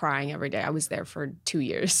was like crying every day, I was there for 2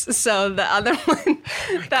 years. So the other one,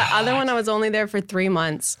 other one I was only there for 3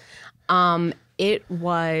 months. It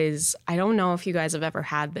was, I don't know if you guys have ever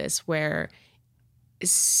had this where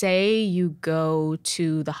say you go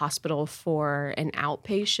to the hospital for an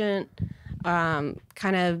outpatient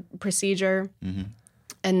kind of procedure,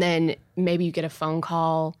 and then maybe you get a phone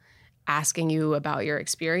call asking you about your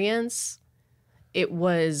experience. It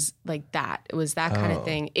was like that. It was that kind of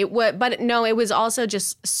thing. It was also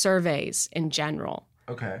just surveys in general.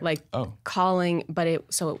 Okay. Like calling, but it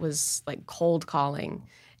was like cold calling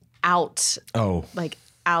out. Like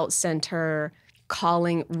out center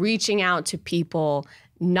calling, reaching out to people,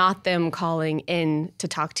 not them calling in to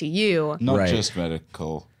talk to you. Not just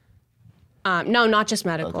medical. No, not just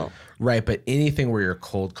medical. Okay. Right, but anything where you're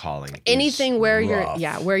cold calling. Anything is where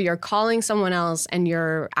rough. where you're calling someone else and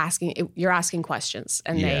you're asking questions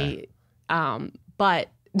and they but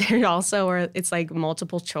there also are, it's like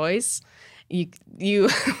multiple choice. You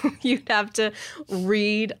you'd have to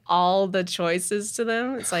read all the choices to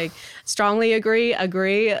them. It's like strongly agree,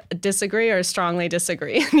 disagree, or strongly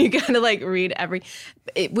disagree. And you gotta like read every.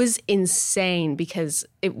 It was insane because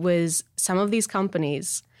it was some of these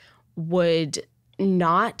companies would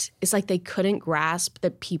not. It's like they couldn't grasp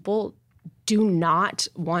that people do not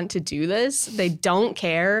want to do this. They don't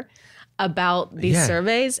care about these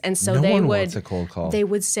surveys, and so No they one would wants a cold call. They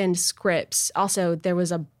would send scripts. Also, there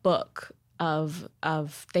was a book of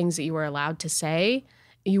things that you were allowed to say.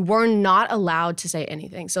 You were not allowed to say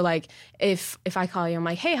anything. So like if I call you, I'm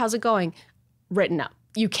like, hey, how's it going? Written up.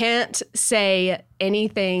 You can't say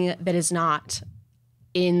anything that is not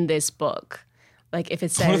in this book. Like if it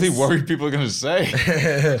says, What are they worried people are going to say?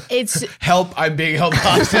 It's help, I'm being held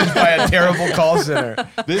hostage by a terrible call center.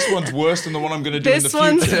 This one's worse than the one I'm going to do in the this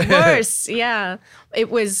future. one's worse. Yeah, it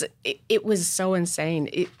was so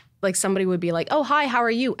insane. Like somebody would be like, oh, hi, how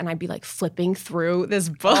are you? And I'd be like flipping through this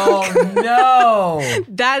book. Oh no.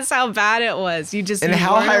 That's how bad it was. You And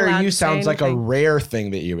how weren't high allowed are you to say sounds like a anything. rare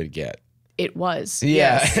thing that you would get. It was.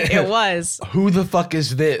 Yeah. Yes, it was. Who the fuck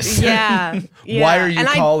is this? Yeah. Why are you and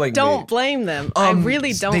calling I don't me? blame them. I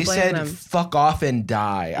really don't They blame said, them. fuck off and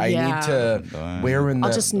die. I Yeah. need to. Where in the?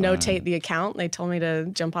 I'll just notate the account. They told me to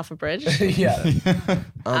jump off a bridge. Yeah.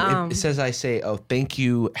 It says I say, oh, thank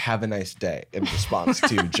you, have a nice day, in response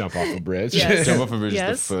to jump off a bridge. Yes. Jump off a bridge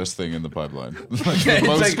Yes. is the first thing in the pipeline. Like the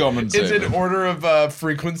most common It's thing. in order of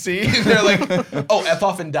frequency. They're like, oh, F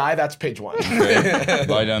off and die, that's page 1. Okay.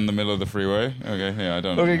 Lie down in the middle of the freeway. Okay, yeah, I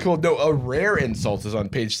don't know. Okay, cool. No, a rare insult is on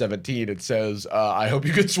page 17. It says, I hope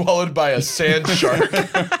you get swallowed by a sand shark.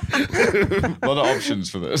 A lot of options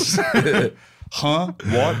for this. Huh?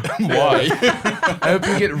 What? Why? I hope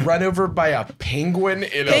you get run over by a penguin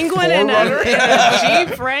in a Penguin in Forerunner. a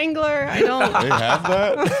Jeep Wrangler. I don't. They have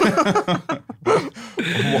that?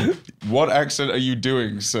 What accent are you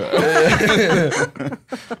doing, sir?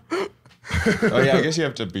 Oh yeah, I guess you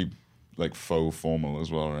have to be like faux formal as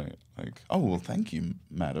well, right? Like, oh well, thank you,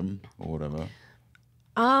 madam, or whatever.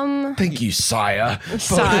 Thank you, sire.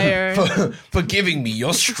 Sire. For giving me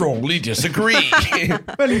your strongly disagree.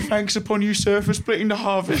 Many thanks upon you, sir, for splitting the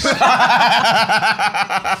harvest. I'm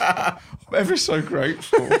ever so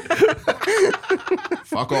grateful.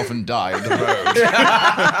 Fuck off and die in the road.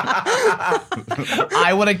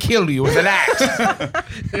 I want to kill you with an axe.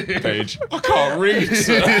 Page. I can't read,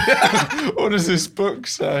 sir. What does this book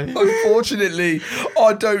say? Unfortunately,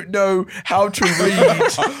 I don't know how to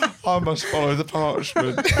read. I must follow the parchment.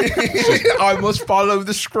 I must follow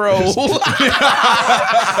the scroll.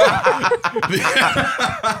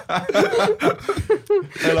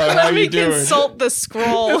 Hello, how Let you me doing? consult the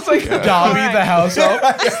scroll. It's like Dobby Alright. the house elf.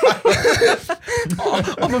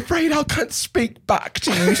 Oh, I'm afraid I can't speak back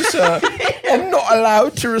to you, sir. I'm not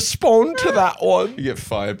allowed to respond to that one. You get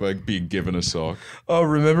fired by being given a sock. Oh,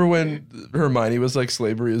 remember when Hermione was like,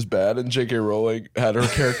 slavery is bad, and J.K. Rowling had her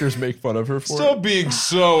characters make fun of her for it? Stop being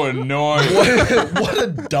so annoying. What a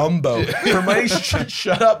dumbo. Hermione should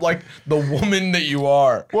shut up like the woman that you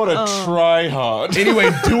are. What a try-hard. Anyway,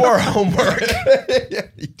 do our homework.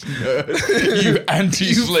 You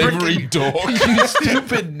anti-slavery dog. You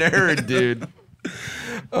stupid nerd, dude.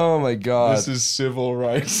 Oh my god. This is civil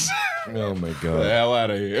rights. Oh my Get the god. hell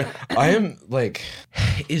out of here. I am like,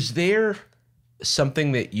 is there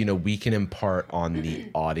something that, you know, we can impart on the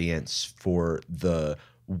audience for the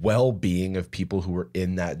well-being of people who are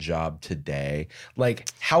in that job today? Like,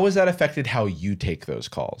 how has that affected how you take those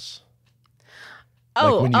calls?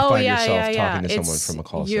 Like when you find yourself talking to someone from a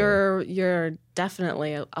call center. You're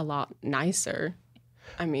definitely a lot nicer.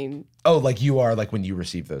 I mean, Oh, like you are, like when you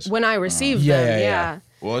receive those. when I received Yeah, them, yeah, yeah.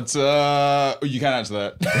 What's you can't answer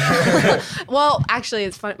that. Well, actually,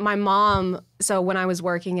 it's fun. My mom. So when I was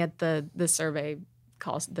working at the survey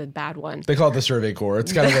calls, the bad one. They call it the Survey Corps.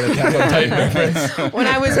 It's kind of an Attack on Titan reference. When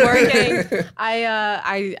I was working,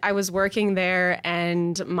 I was working there,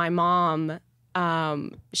 and my mom.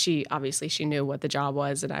 She knew what the job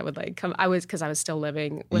was, and I would like come. Because I was still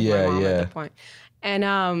living with my mom at the point,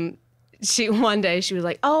 and one day she was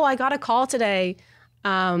like, "Oh, I got a call today,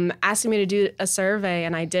 asking me to do a survey,"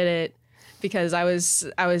 and I did it. because I was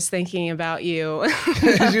thinking about you.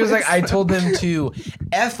 She was like, I told them to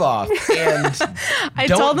F off and I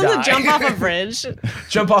don't told them die. to jump off a bridge.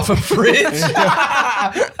 Jump off a bridge.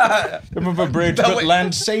 Jump off a bridge, but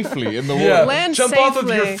land safely in the water. Yeah. Land Jump safely. off of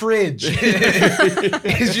your fridge.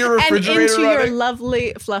 Is your And refrigerator into your running?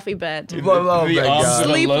 lovely fluffy bed. Oh my The God. arms of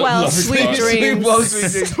a Sleep well, sweet dreams. Well,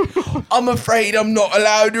 sweet dreams. I'm afraid I'm not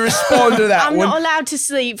allowed to respond to that I'm one. not allowed to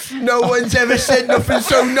sleep. No one's ever said nothing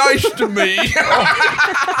so nice to me.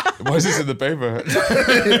 Why is this in the paper?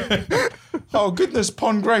 Oh, goodness,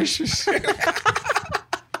 pon gracious.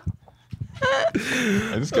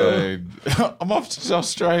 This guy, I'm off to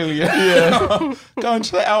Australia. Yeah. Going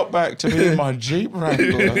to the outback to be in my Jeep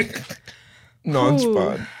Wrangler.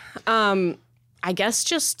 Non-spot. I guess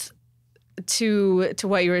just to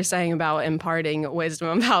what you were saying about imparting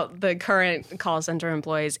wisdom about the current call center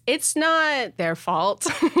employees, it's not their fault.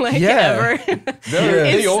 Yeah. Ever.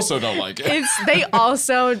 They also don't like it. They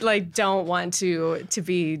also like don't want to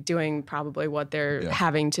be doing probably what they're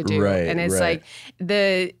having to do. Right, And it's right. like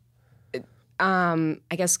the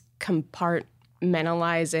I guess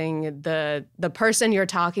compartmentalizing the person you're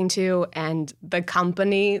talking to and the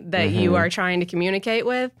company that you are trying to communicate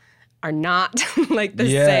with are not like the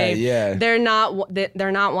same. Yeah. They're not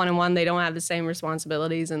one-on-one. They don't have the same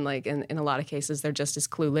responsibilities, and like in a lot of cases they're just as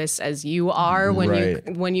clueless as you are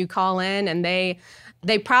when you call in, and they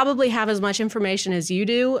probably have as much information as you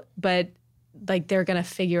do, but like they're going to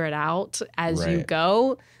figure it out as you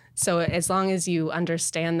go. So as long as you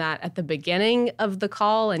understand that at the beginning of the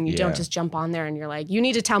call and you don't just jump on there and you're like, you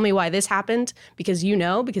need to tell me why this happened because you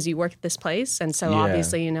work at this place. And so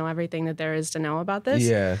obviously you know everything that there is to know about this.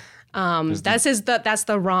 Yeah. That's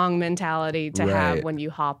the wrong mentality to have Right. when you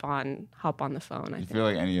hop on the phone. I feel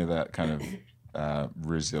like any of that kind of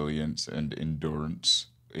resilience and endurance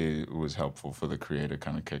was helpful for the creator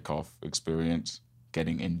kind of kickoff experience.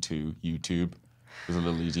 Getting into YouTube was a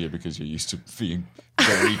little easier because you're used to being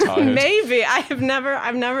very tired. Maybe I've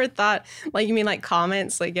never thought like you mean like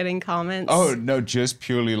comments, like getting comments. Oh no, just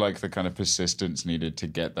purely like the kind of persistence needed to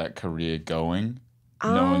get that career going.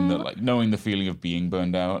 Knowing the feeling of being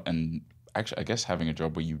burned out, and actually I guess having a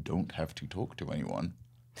job where you don't have to talk to anyone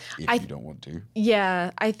if you don't want to.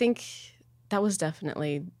 Yeah, I think that was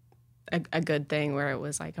definitely a good thing where it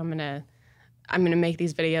was like I'm gonna make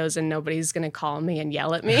these videos and nobody's gonna call me and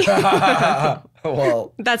yell at me.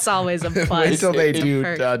 Well, That's always a plus. wait till they do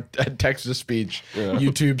perk. text-to-speech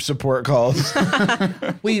YouTube support calls.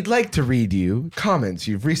 We'd like to read you comments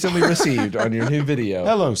you've recently received on your new video.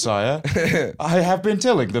 Hello, sire. I have been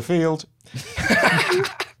tilling the field.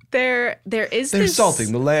 There is They're this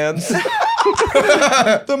salting the lands.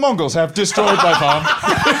 The Mongols have destroyed my farm.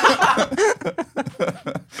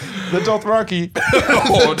 The Dothraki.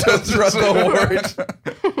 Just run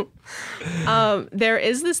the horde. There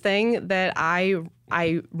is this thing that I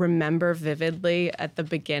remember vividly at the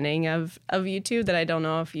beginning of YouTube that I don't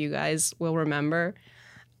know if you guys will remember,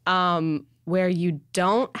 where you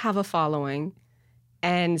don't have a following.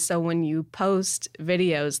 And so when you post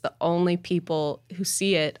videos, the only people who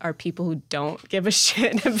see it are people who don't give a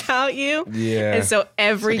shit about you. Yeah. And so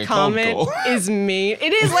every It's like a cold comment call. is mean.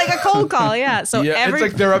 It is like a cold call, yeah. So Yeah, it's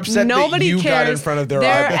like they're upset that nobody you cares. got in front of their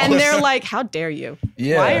And eyeballs. they're like, how dare you?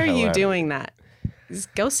 Yeah, Why are hell you out of doing that?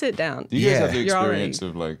 Just go sit down. Do you guys Yeah. have the You're already- experience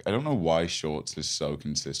of like, I don't know why Shorts is so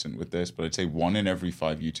consistent with this, but I'd say 1 in every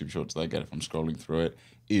 5 YouTube Shorts that I get if I'm scrolling through it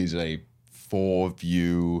is a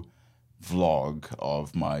 4-view vlog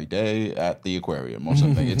of my day at the aquarium or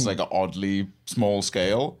something. It's like an oddly small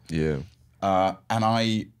scale. Yeah. And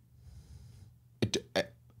I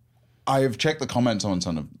have checked the comments on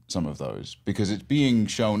some of those because it's being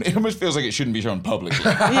shown. It almost feels like it shouldn't be shown publicly.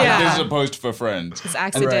 Yeah. This is a post for friends. It's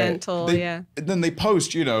accidental, And then they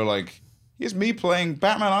post, like, here's me playing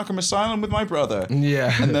Batman Arkham Asylum with my brother.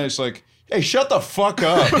 Yeah. And then it's like, hey, shut the fuck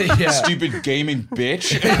up, Yeah. stupid gaming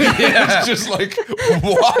bitch. It's just like,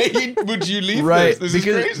 why would you leave Right, this? This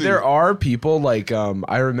because is crazy. there are people like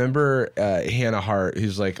I remember Hannah Hart,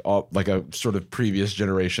 who's like a sort of previous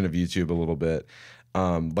generation of YouTube a little bit,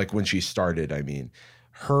 like when she started. I mean,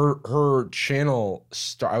 her channel.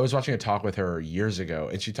 I was watching a talk with her years ago,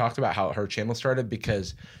 and she talked about how her channel started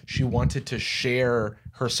because she wanted to share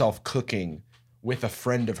herself cooking with a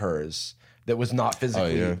friend of hers that was not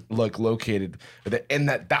physically like located with it, and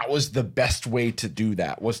that was the best way to do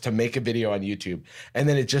that was to make a video on YouTube, and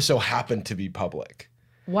then it just so happened to be public.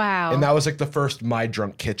 Wow. And that was like the first My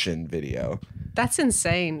Drunk Kitchen video. That's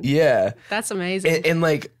insane. Yeah. That's amazing.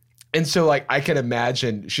 And so like I can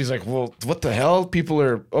imagine she's like, well, what the hell? People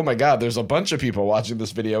are, oh my God, there's a bunch of people watching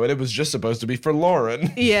this video, and it was just supposed to be for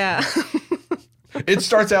Lauren. Yeah. It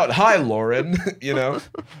starts out, "Hi, Lauren," you know?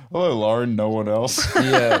 Hello, Lauren. No one else.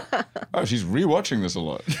 Yeah. Oh, she's rewatching this a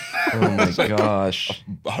lot. Oh my gosh.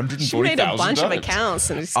 140,000 She made a bunch of times. accounts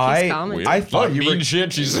and it just keeps commenting. I thought you mean were...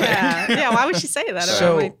 shit. She's saying. Yeah. Why would she say that?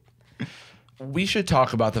 So we should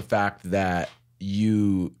talk about the fact that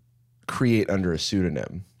you create under a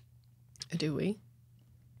pseudonym. Do we?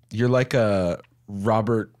 You're like a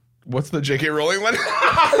Robert... What's the J.K. Rowling one?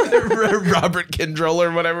 Robert Kindrell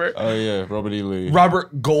or whatever. Oh yeah, Robert E. Lee.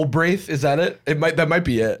 Robert Galbraith, is that it? That might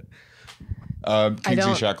be it.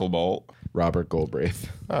 Kingsley Shacklebolt. Robert Galbraith.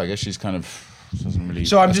 Oh, I guess she's kind of doesn't really.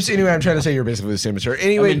 So I'm trying to say you're basically the same as her.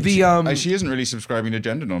 Anyway, I mean, she isn't really subscribing to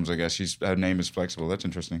gender norms. I guess her name is flexible. That's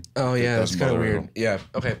interesting. Oh yeah, that's kind of bother her at weird. Yeah.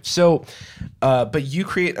 Okay. So, but you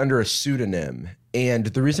create under a pseudonym, and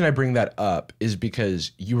the reason I bring that up is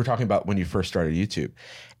because you were talking about when you first started YouTube,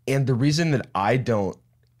 and the reason that I don't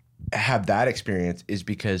have that experience is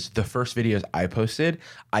because the first videos I posted,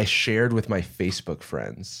 I shared with my Facebook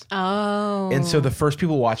friends. Oh. And so the first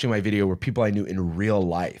people watching my video were people I knew in real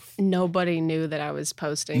life. Nobody knew that I was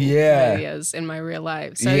posting Yeah. videos in my real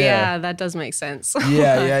life. So Yeah. yeah, that does make sense.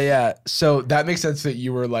 Yeah. So that makes sense that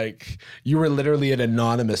you were literally an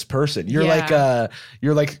anonymous person. You're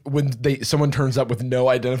like when someone turns up with no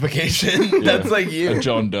identification. That's like you. A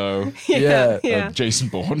John Doe. Yeah. A Jason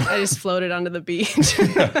Bourne. I just floated onto the beach.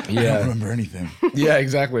 I don't remember anything. Yeah,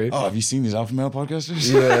 exactly. Oh, have you seen these alpha male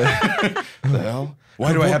podcasters? Yeah. The hell?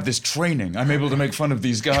 Why do I have this training? I'm able to make fun of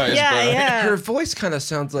these guys. Yeah. Her voice kind of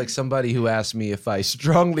sounds like somebody who asked me if I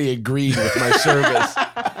strongly agreed with my service.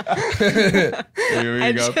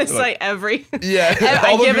 I just like every Yeah.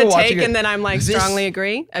 I give a take and then I'm like strongly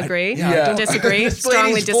agree, Yeah. disagree, This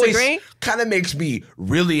strongly lady's disagree. Kind of makes me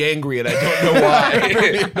really angry, and I don't know why.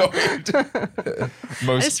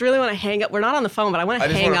 I just really want to hang up. We're not on the phone, but I want to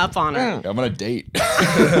hang up on her. I'm on a date.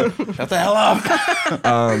 Shut the hell up.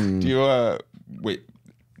 Do you wait?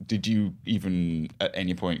 Did you even at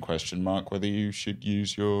any point question mark whether you should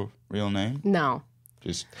use your real name? No.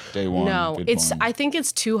 Just day one. No, good it's. one. I think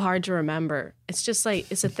it's too hard to remember. It's just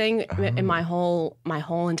like it's a thing in my whole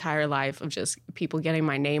entire life of just people getting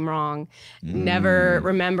my name wrong, never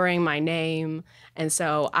remembering my name, and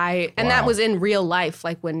so that was in real life,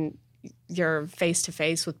 like when you're face to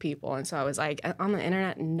face with people, and so I was like, on the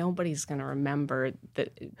internet, nobody's gonna remember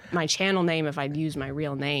my channel name if I'd use my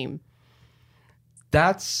real name.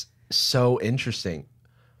 That's so interesting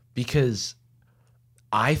because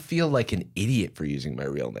I feel like an idiot for using my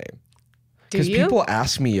real name. Because people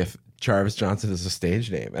ask me if Jarvis Johnson is a stage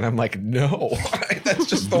name, and I'm like, no, that's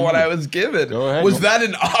just the one I was given. Go ahead. Was that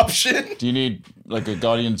an option? Do you need like a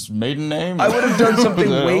guardian's maiden name? I would have done something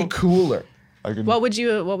way cooler. What would you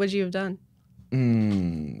have done?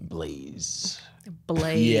 Blaze.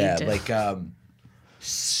 Blade. Yeah, like Ryan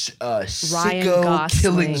Sicko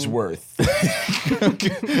Gosling. Killingsworth.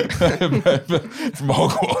 From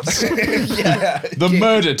Hogwarts. Yeah. The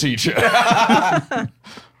murder teacher.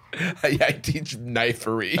 I teach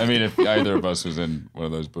knifery. I mean, if either of us was in one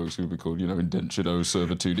of those books, it would be called, Indentured O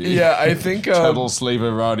Servitude. Yeah, I think Chattel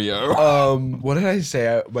Slaver Radio. What did I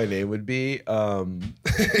say my name would be? My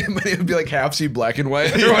name would be like Halfsy Black and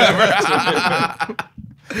White or whatever.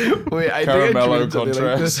 Wait, I Caramello think I dreamed something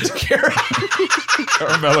like this.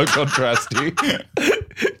 Caramello Contrasty.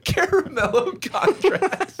 Caramello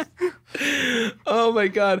Contrast. Oh my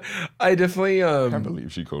god, I definitely I can't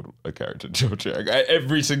believe she called a character Georgia.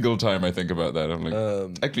 Every single time I think about that, I'm like,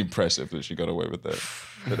 actually impressive that she got away with that.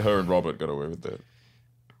 That her and Robert got away with that.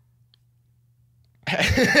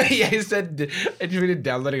 Yeah, he said, I tweeted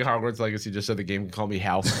downloading Hogwarts Legacy just so the game can call me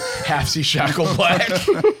Halfsy Shackle Black.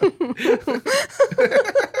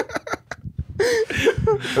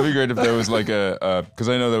 That'd be great if there was like because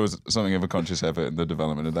I know there was something of a conscious effort in the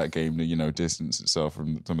development of that game to, distance itself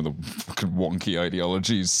from some of the fucking wonky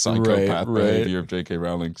ideologies, psychopath behavior of J.K.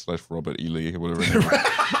 Rowling / Robert E. Lee, whatever.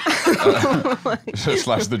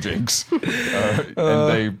 Slash the Jinx.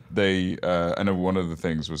 And they I know one of the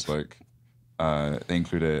things was like, they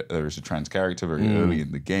included there is a trans character very early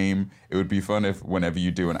in the game. It would be fun if whenever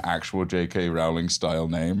you do an actual J.K. Rowling style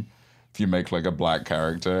name, if you make like a black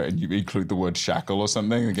character and you include the word shackle or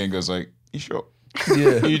something, the game goes like, "You sure?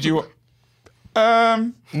 Yeah.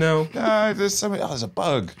 No. There's something. Oh, there's a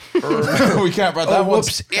bug. We can't write that.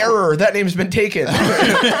 Whoops! Error. That name's been taken.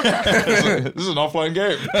 This is an offline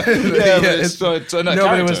game. Yeah, but it's a Nobody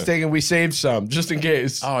character. was taken. We saved some just in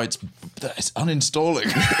case. Oh, it's It's uninstalling.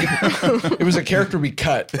 It was a character we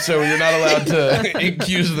cut, so you're not allowed to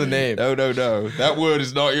use the name. No. That word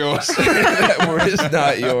is not yours. That word is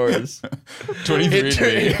not yours.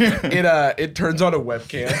 23. It turns on a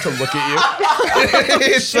webcam to look at you.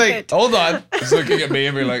 It's like, hold on. It's looking at me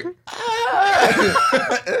and being like,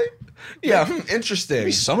 yeah,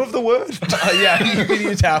 interesting. some of the word. Yeah, you can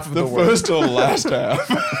use half of the word. First or last half.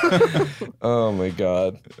 Oh my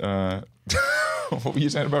god. What were you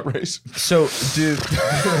saying about race? So, dude,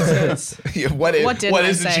 what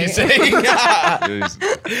isn't she saying?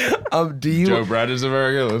 Do you Joe Brad is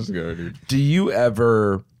America. Let's go, dude. do you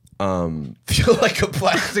ever feel like a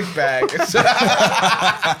plastic bag?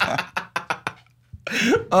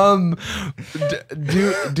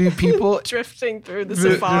 Do people Drifting through the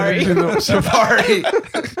safari. Safari.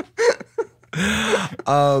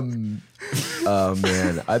 Oh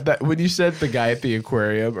man, I bet when you said the guy at the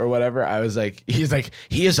aquarium or whatever, I was like, he is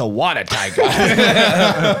a water tiger.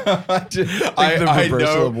 I reversal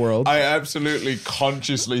know. of worlds. I absolutely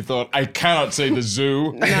consciously thought I cannot say the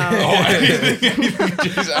zoo. No. I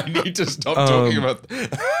need to stop talking about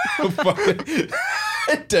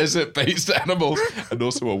desert-based animals and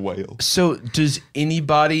also a whale. So, does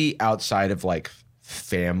anybody outside of like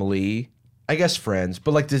family, I guess friends,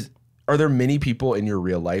 but like, are there many people in your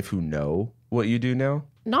real life who know what you do now?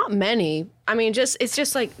 Not many. I mean, it's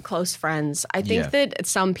just like close friends. I think that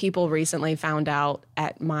some people recently found out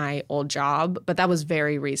at my old job, but that was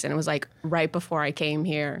very recent. It was like right before I came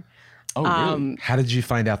here. Oh, really? How did you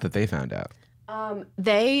find out that they found out? I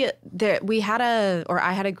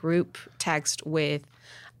had a group text with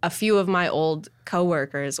a few of my old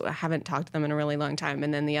coworkers. I haven't talked to them in a really long time.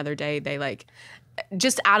 And then the other day they like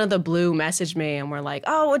just out of the blue messaged me and were like,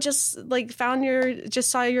 "Oh, just like saw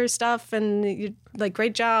your stuff and you like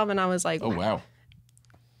great job." And I was like, Oh, wow.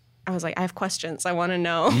 I was like, I have questions. I want to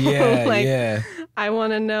know. Yeah, like, yeah. I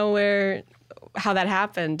want to know how that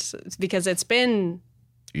happened because it's been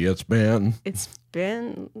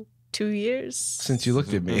 2 years Since you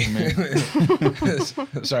looked at me.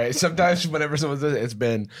 Sorry, sometimes whenever someone says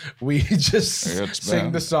we just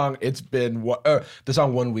sing the song, the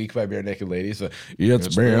song 1 week by Bare Naked Ladies. So,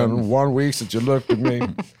 it's been 1 week since you looked at me.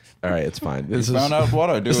 All right, it's fine. Found out what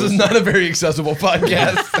I do. This is not a very accessible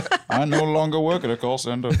podcast. I no longer work at a call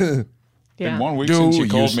center. Yeah. In 1 week since you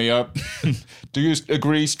called me up. Do you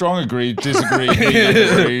agree, strong agree, disagree,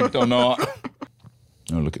 medium agree, or not?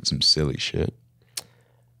 Oh, look at some silly shit.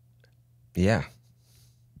 Yeah,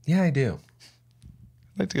 I do.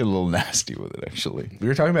 I'd like to get a little nasty with it, actually. We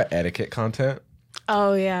were talking about etiquette content.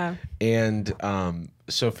 Oh, yeah. And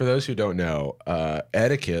so for those who don't know,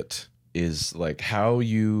 etiquette is like how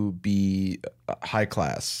you be high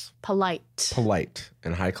class. Polite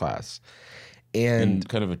and high class. And in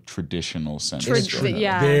kind of a traditional sense.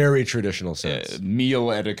 Very traditional sense. Meal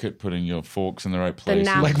etiquette, putting your forks in the right place.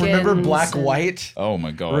 Like, remember Black White? Oh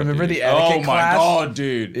my God. Remember dude. the etiquette class? Oh my God,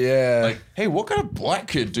 dude. Yeah. Like, hey, what can a black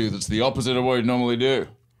kid do that's the opposite of what you normally do?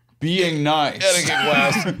 Being nice. Etiquette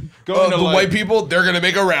class. The white people, they're going to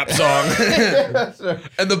make a rap song.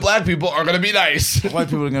 And the black people are going to be nice. White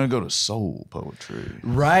people are going to go to soul poetry.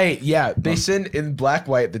 Right, yeah. They send in Black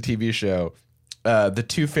White, the TV show, the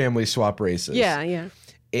two family swap races. Yeah.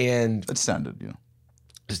 And That's standard,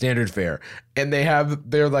 standard fare. And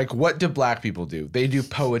they're like, what do black people do? They do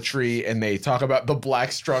poetry and they talk about the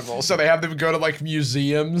black struggle. So they have them go to like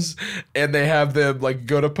museums and they have them like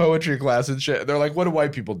go to poetry class and shit. They're like, what do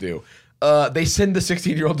white people do? They send the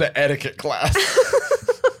 16-year-old to etiquette class.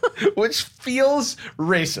 Which feels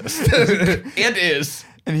racist. And is.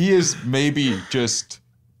 And he is maybe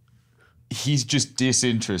he's just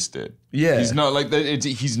disinterested. Yeah. He's not like that.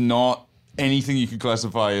 He's not anything you could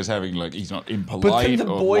classify as having like, he's not impolite. But then the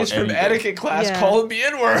boys from anything. etiquette class Yeah. call him the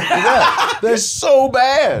N-word. Yeah, they're so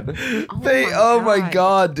bad. Oh my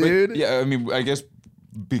God, dude. But, yeah, I mean, I guess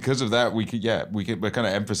because of that, we're kind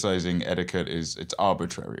of emphasizing etiquette it's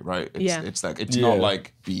arbitrary, right? It's like, it's not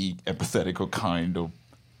like be empathetic or kind or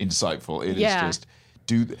insightful. It is just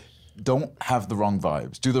don't have the wrong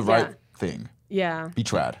vibes. Do the right thing. Yeah. Be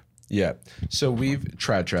trad. Yeah. So we've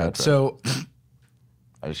trad. So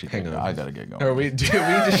Hang on, I gotta get going. we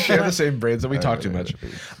just share the same brains that we talk too much.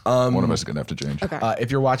 One of us is gonna have to change. Okay.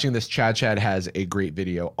 If you're watching this, Chad has a great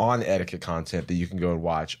video on etiquette content that you can go and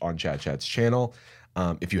watch on Chad's channel.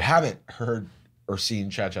 If you haven't heard or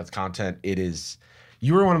seen Chad's content,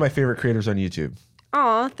 you are one of my favorite creators on YouTube.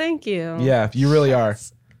 Aw, thank you. Yeah, you really are.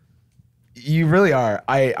 You really are.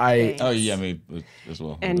 Thanks. Oh yeah, me as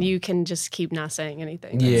well. And you can just keep not saying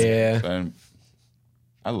anything.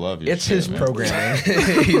 I love you. It's his man. programming.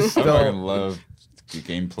 I fucking love your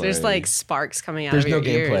gameplay. There's like sparks coming out There's of no your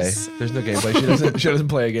gameplay. ears. There's no gameplay. She doesn't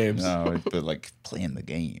play games. No, but like playing the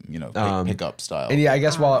game, pick up style. And yeah, I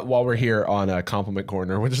guess while we're here on Compliment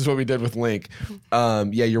Corner, which is what we did with Link, yeah,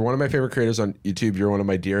 you're one of my favorite creators on YouTube. You're one of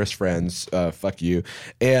my dearest friends. Fuck you.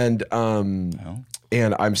 And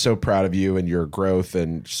and I'm so proud of you and your growth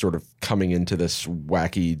and sort of coming into this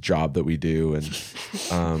wacky job that we do.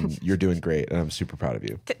 And you're doing great, and I'm super proud of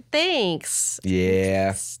you. Thanks.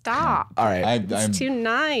 Yeah. Stop. All right. It's too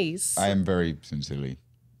nice. I am very sincerely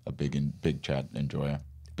a big chat enjoyer.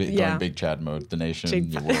 Yeah. Big Chad mode. The nation,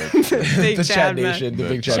 Big- your word. Big The Chad man. Nation. The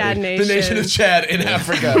Big Chad Chad Nation. The nation Nation. of Chad in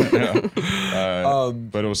Africa.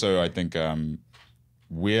 But also, I think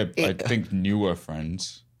we're newer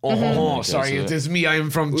friends. Oh, sorry, it is me. I am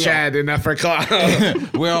from Chad in Africa.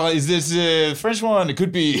 Well, is this a French one? It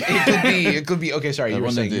could be. It could be. Okay, sorry. You were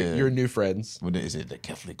one saying of the- you're new friends. What is it? The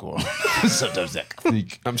Catholic one? Sometimes that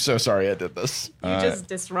Catholic. I'm so sorry I did this. You just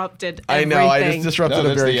disrupted I everything. know. I just disrupted No, a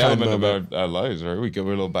that's very the kind element moment. about our lives, right? We go a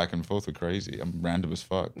little back and forth. We're crazy. I'm random as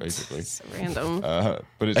fuck, basically. It's random.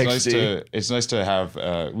 But it's XD. nice to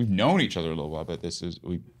have. We've known each other a little while, but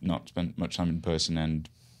we've not spent much time in person, and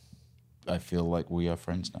I feel like we are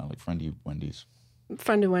friends now, like friendly Wendy's.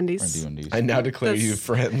 Friend of Wendy's. Friendly Wendy's. I now declare you That's-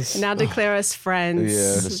 friends. Now declare us friends.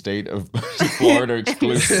 Yeah. The state of Florida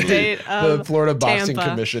exclusively. State The of Florida Boxing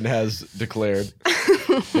Tampa. Commission has declared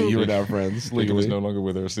that you are now friends Lincoln was legally. no longer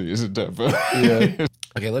with us. He is in Tampa. Yeah.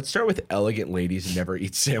 Okay, let's start with elegant ladies never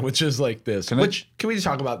eat sandwiches like this. Can we just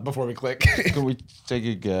talk about before we click? Can we take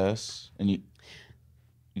a guess? And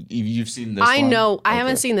you've seen this I one? know. I Okay.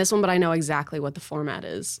 haven't seen this one, but I know exactly what the format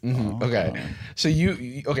is. Okay. So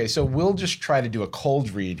so we'll just try to do a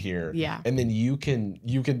cold read here. Yeah. And then you can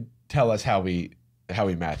tell us how we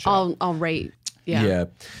match up. I'll rate. Yeah.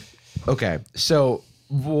 Okay. So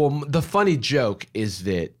the funny joke is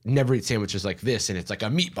that never eat sandwiches like this, and it's like a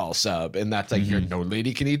meatball sub, and that's like no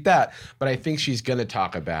lady can eat that. But I think she's gonna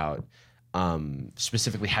talk about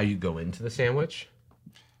specifically how you go into the sandwich.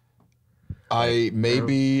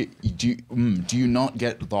 Do you not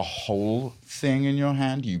get the whole thing in your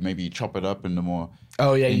hand? You maybe chop it up into more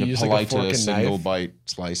Oh yeah, you into use like a politer fork and single knife. bite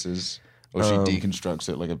slices, or she deconstructs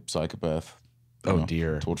it like a psychopath. Oh, you know,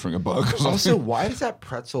 dear. torturing a bug. Or something. Also, why does that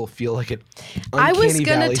pretzel feel like it? I was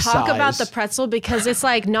gonna talk about the pretzel because it's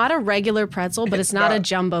like not a regular pretzel, but it's not a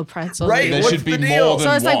jumbo pretzel. Right. there What's should be the deal? more than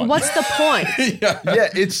So it's one. like, what's the point? Yeah,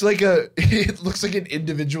 it's like it looks like an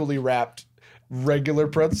individually wrapped regular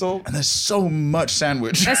pretzel. And there's so much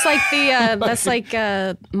sandwich. That's like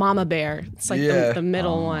Mama Bear. It's like Yeah. the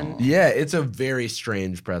middle one. Yeah, it's a very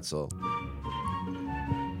strange pretzel.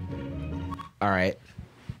 All right.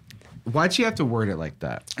 Why'd you have to word it like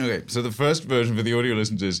that? Okay, so the first version for the audio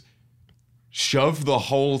listeners is shove the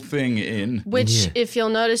whole thing in. Which, Yeah. if you'll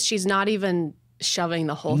notice, she's not even shoving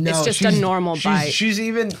the whole. No, it's just a normal bite. She's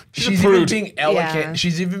even a prude. being elegant. Yeah.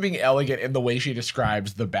 She's even being elegant in the way she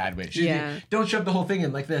describes the bad way. Don't shove the whole thing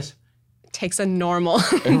in like this. Takes a normal.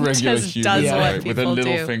 A regular just human does Yeah. what right, with a people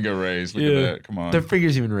little do. finger raised. Look at that. Come on. Their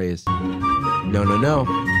fingers even raised. No.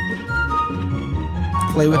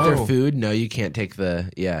 Play with their Oh. food. No, you can't take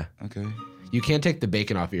the Okay. You can't take the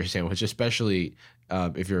bacon off of your sandwich, especially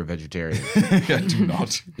if you're a vegetarian. I do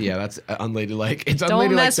not. Yeah, that's unladylike. It's Don't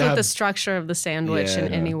unladylike mess to with have, the structure of the sandwich Yeah.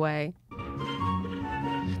 in any way.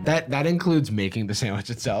 that includes making the sandwich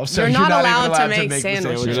itself. So You're not even allowed to make You're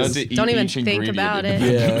sandwiches. allowed sandwiches. to eat Don't even each think ingredient about it.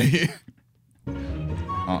 individually.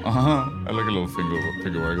 I like a little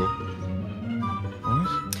finger waggle.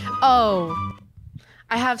 What? Oh,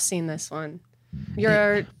 I have seen this one.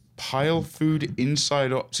 You're Pile food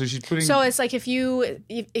inside. So she's putting. so it's like if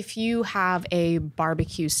you have a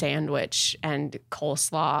barbecue sandwich and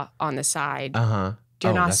coleslaw on the side, Uh-huh.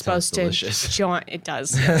 you're not that sounds supposed to delicious. join. It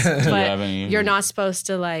does, yes. have any- but you're not supposed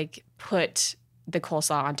to like put the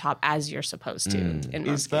coleslaw on top as you're supposed to in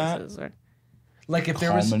most Is that- cases. Or- Like if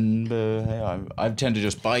there was, common. I tend to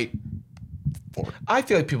just bite. I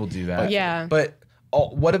feel like people do that. Yeah. But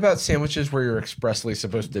what about sandwiches where you're expressly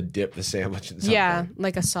supposed to dip the sandwich in something? yeah,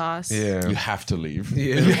 like a sauce. Yeah. You have to leave.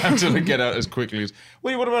 Yeah. You have to get out as quickly as.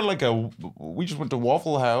 Wait, what about like we just went to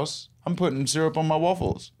Waffle House. I'm putting syrup on my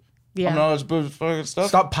waffles. Yeah. I'm not supposed to fucking stuff.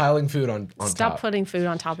 Stop piling food on Stop top. putting food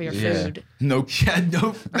on top of your Yeah. food. No, Yeah,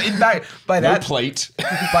 no. In fact, by no that plate.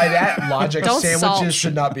 by that logic, Don't sandwiches salt.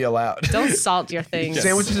 should not be allowed. Don't salt your things.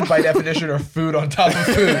 Sandwiches, by definition, are food on top of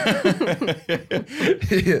food.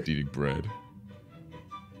 Eating bread.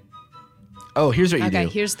 Oh, here's what you Okay, do.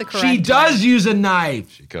 here's the correct She does way. use a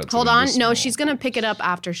knife. She cuts Hold it on. into No, small- she's gonna pick it up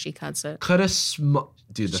after she cuts it. Cut a small.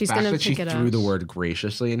 Dude, the She's fact gonna that she pick it threw up. the word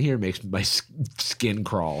graciously in here makes my skin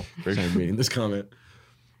crawl. As I'm reading this comment.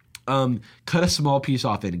 Cut a small piece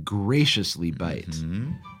off and graciously bite.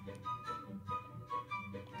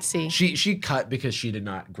 See, She cut because she did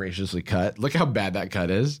not graciously cut. Look how bad that cut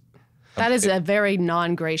is. that is a very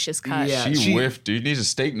non-gracious cut. Yeah. She whiffed, dude. Needs a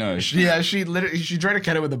steak knife. Yeah, she tried to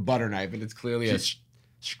cut it with a butter knife, and it's clearly a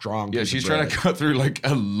strong. Yeah, piece she's of trying bread. to cut through like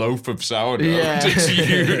a loaf of sourdough. Yeah. It's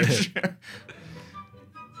huge.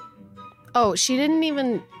 Oh, she didn't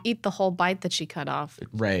even eat the whole bite that she cut off.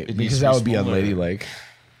 Right, It needs because to that be would be smaller. unladylike.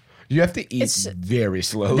 You have to eat very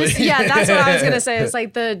slowly. Yeah, that's what I was gonna say. It's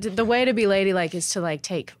like the way to be ladylike is to like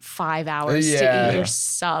take 5 hours to Yeah. eat your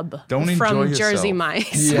sub Don't enjoy from yourself. Jersey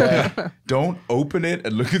Mice. Yeah. Don't open it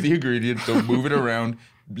and look at the ingredients. Don't move it around.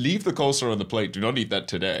 Leave the coleslaw on the plate. Do not eat that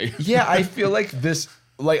today. Yeah, I feel like this.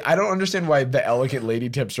 Like, I don't understand why the elegant lady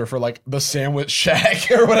tips are for like the sandwich shack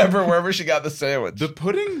or whatever, wherever she got the sandwich. The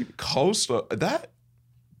pudding coleslaw, that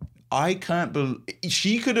I can't believe.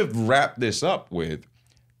 She could have wrapped this up with,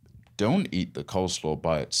 don't eat the coleslaw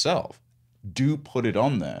by itself. Do put it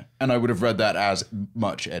on there. And I would have read that as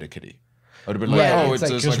much etiquette. I would have been like, Yeah, oh, it's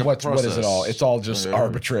it's like, just like a what is it all? process. It's all just Yeah.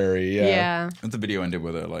 arbitrary. Yeah. Yeah. And the video ended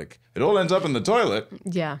with her like, it all ends up in the toilet.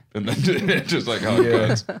 Yeah. And then just like how it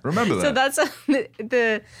goes. Remember that. So that's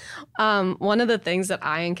the one of the things that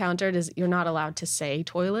I encountered is you're not allowed to say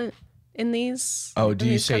toilet in these. Oh, do in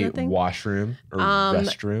you these kind say of things. washroom or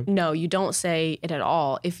restroom? No, you don't say it at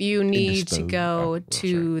all. If you need to Indispose- go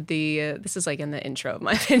to the, this is like in the intro of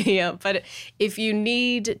my video, but if you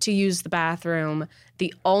need to use the bathroom,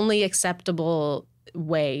 the only acceptable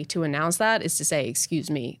way to announce that is to say, excuse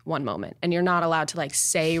me, one moment. And you're not allowed to like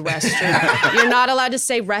say restroom. You're not allowed to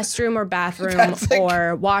say restroom or bathroom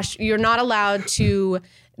or wash. You're not allowed to.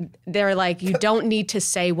 They're like, you don't need to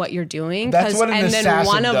say what you're doing. That's what an and then assassin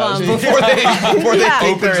one of does them before they Yeah.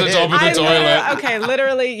 think Opens they're the top hit. of the toilet. Okay,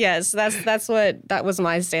 literally, yes. That was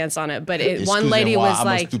my stance on it. But one lady was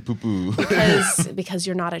like, because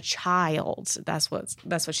you're not a child. That's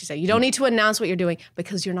what she said. You don't need to announce what you're doing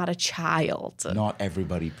because you're not a child. Not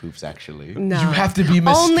everybody poops, actually. No, You have to be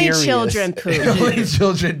mysterious. only children poop. Only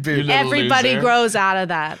children poop. little Everybody loser. grows out of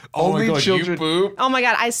that. Oh Only my God, children- you poop? Oh my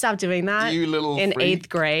god, I stopped doing that You little in freak. 8th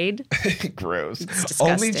grade. Gross. disgusting.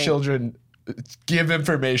 Only children give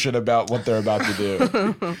information about what they're about to do.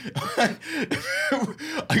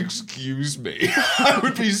 Excuse me. I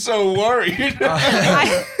would be so worried.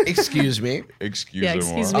 Excuse me. Excuse Yeah, me.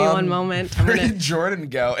 excuse me one moment. I'm Where gonna, did Jordan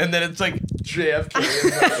go? And then it's like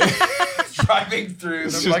JFK driving through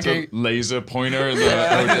It's the just fucking. a laser pointer in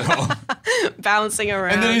the hotel. bouncing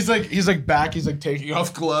around. And then he's like back. He's like taking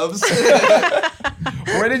off gloves.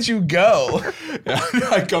 Where did you go?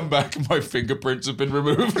 I come back and my fingerprints have been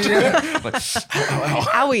removed. Like,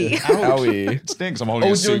 Owie. Owie. it stinks. I'm holding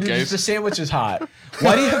a Oh, dude, the suitcase. sandwich is hot.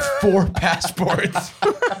 Why do you have 4 passports?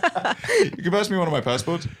 You can pass me one of my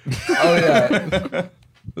passports. Oh yeah.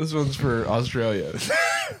 This one's for Australia.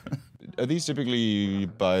 Are these typically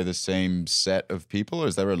by the same set of people, or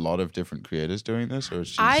is there a lot of different creators doing this? Or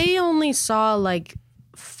is I only saw like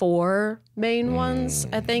 4 main ones,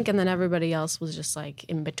 I think, and then everybody else was just like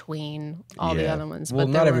in between all the other ones. Well,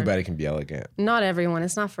 but not there were- everybody can be elegant. Not everyone.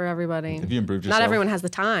 It's not for everybody. Have you improved yourself? Not everyone has the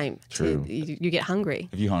time. True. You get hungry.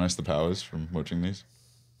 Have you harnessed the powers from watching these?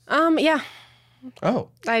 Yeah, Oh,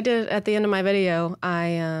 I did. At the end of my video,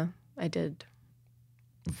 I did.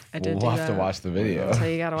 I did. we'll do have to that. watch the video. So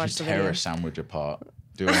you gotta watch Just the tear video. a sandwich apart.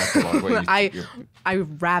 Do an epilogue where I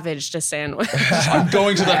ravaged a sandwich. I'm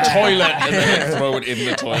going to the toilet and then throw it in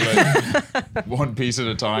the toilet. One piece at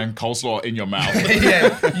a time. Coleslaw in your mouth.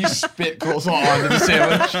 Yeah, you spit coleslaw onto the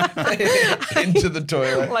sandwich into the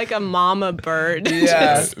toilet. like a mama bird.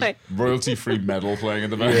 Yeah. Just like- Royalty-free metal playing in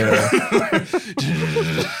the background.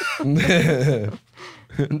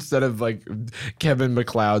 Instead of like Kevin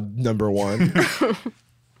McLeod #1.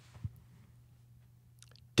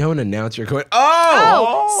 Don't announce you're going.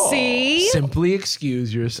 oh, see? Simply excuse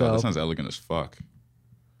God, that yourself. sounds elegant as fuck.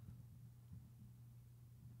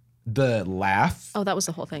 The laugh. Oh, that was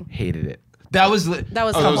the whole thing. Hated it. That was the. That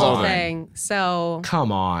was Oh, the that was whole all thing. So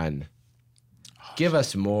Come on. Give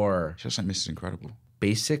us more Just like Mrs. Incredible.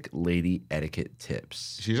 basic lady etiquette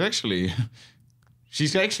tips. She's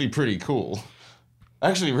actually pretty cool. I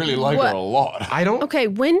actually really like What? her a lot. I don't. okay,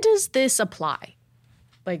 when does this apply?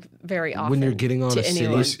 Like very often. When you're getting on to a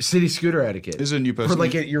anyone. city scooter etiquette. This is a new Or person.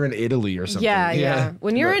 like you're in Italy or something. Yeah.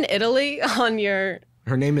 When you're in Italy on your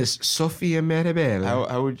Her name is Sofia Meribel.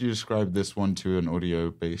 How would you describe this one to an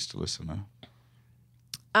audio-based listener?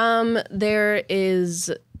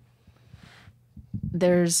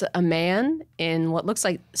 there's a man in what looks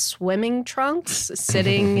like swimming trunks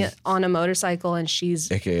sitting on a motorcycle and she's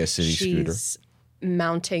AKA a city scooter.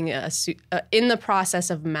 mounting in the process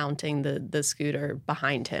of mounting the scooter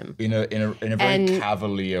behind him. In a very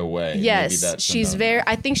cavalier way. Yes, Maybe that's she's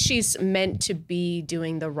I think she's meant to be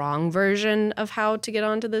doing the wrong version of how to get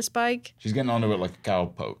onto this bike. She's getting onto it like a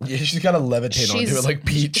cowpoke. Yeah, she's got to levitate onto it like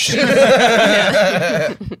Peach.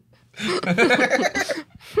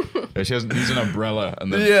 She needs an umbrella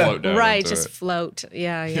and then float down. Right, into just it. float.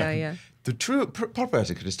 Yeah. The true proper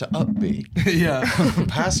etiquette is to upbeat. Yeah.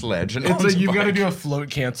 Past ledge and It's onto like you've got to bike. do a float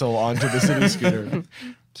cancel onto the city scooter.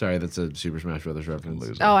 Sorry, that's a Super Smash Brothers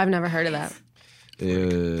reference. Oh, I've never heard of that.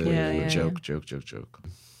 Joke.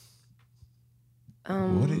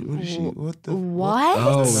 What the? What?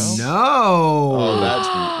 Oh no! Oh, that's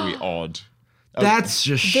really odd. That's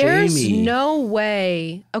just There's shamey. no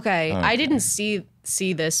way. Okay, I didn't see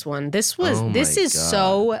this one. This is God.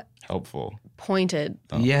 so Helpful. pointed.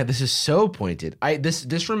 Yeah, this is so pointed.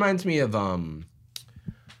 This reminds me of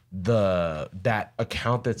that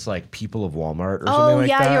account that's like People of Walmart or something like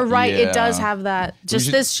that. You're right. Yeah. It does have that. Just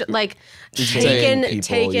should- this say people,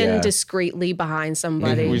 taken yeah. discreetly behind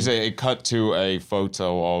somebody. We say it cut to a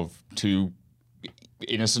photo of two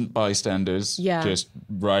innocent bystanders just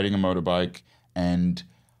riding a motorbike, and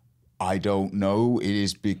I don't know, it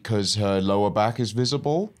is because her lower back is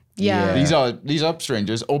visible. Yeah. These are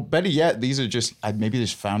strangers, or better yet, these are just maybe they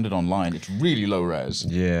just found it online. It's really low res.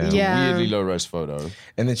 Yeah. It's Yeah. a weirdly low res photo.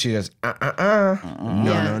 And then she goes,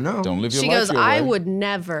 No. Don't live your She life goes, your I way. would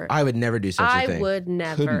never. I would never do such a I thing. would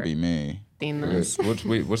never. Couldn't be me. Seen this.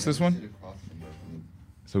 What's this one?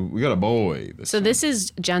 So we got a boy. So this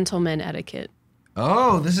is gentleman etiquette.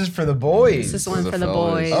 Oh, this is for the boys. This is one the for the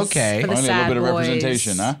fellas. boys. Okay. For the Finally, a sad little bit of boys.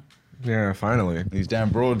 representation, huh? Yeah, finally. These damn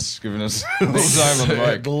broads giving us a little time on the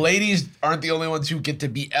bike. The ladies aren't the only ones who get to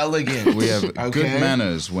be elegant. We have Okay. good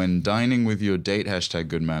manners when dining with your date. #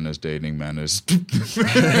 good manners, dating manners.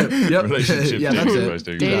 Yep. Relationship Yeah, that's dating, it.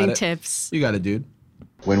 dating. Dating it. tips. You got it, dude.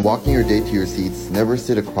 When walking your date to your seats, never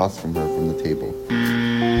sit across from her from the table.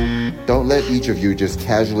 Don't let each of you just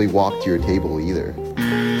casually walk to your table either. Oh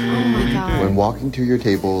my god. When walking to your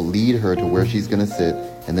table, lead her to where she's gonna sit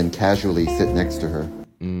and then casually sit next to her.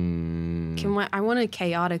 I want to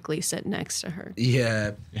chaotically sit next to her.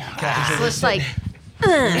 Yeah. So it's like,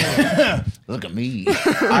 Look at me.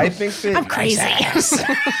 I think that I'm crazy.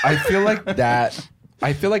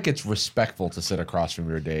 I feel like it's respectful to sit across from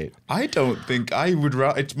your date. I don't think I would.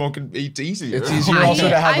 It's easier. It's easier also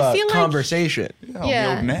to have I a feel like- conversation. on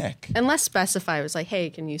the old neck. Unless specify, it was like, hey,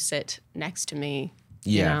 can you sit next to me?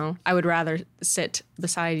 Yeah. You know, I would rather sit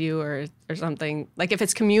beside you or something. Like if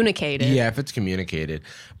it's communicated. Yeah, if it's communicated.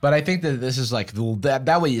 But I think that this is like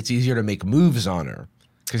that way it's easier to make moves on her.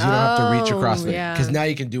 Because you don't have to reach across the. yeah. Because now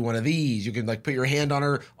you can do one of these. You can like put your hand on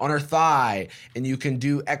her thigh, and you can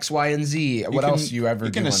do X, Y, and Z. What else do you ever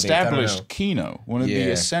You do? can on dates? I don't establish know. Kino, one of the Yeah.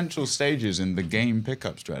 essential stages in the game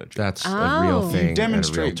pickup strategy. That's a real Oh. thing. and a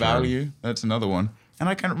Demonstrate real term. value. That's another one. And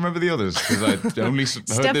I can't remember the others because I only heard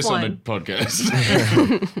Step this on a one.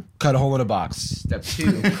 podcast. Cut a hole in a box. Step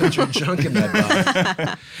 2, put your junk in that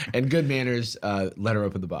box. And good manners, let her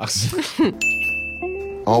open the box.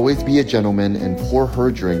 Always be a gentleman and pour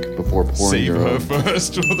her drink before pouring Save your her own.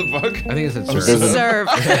 first. What the fuck? I think it's a Serve.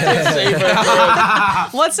 Save her.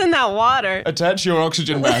 What's in that water? Attach your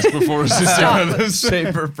oxygen mask before assisting others.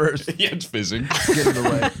 Save her first. Yeah, it's fizzing. Get in the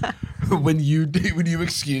way. When you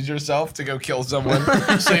excuse yourself to go kill someone,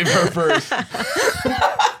 save her first.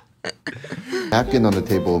 Napkin on the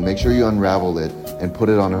table, make sure you unravel it and put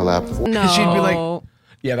it on her lap. No. She'd be like,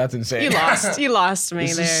 yeah, that's insane. You lost me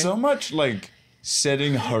This there. is so much like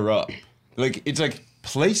setting her up. Like it's like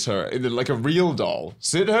place her in like a real doll.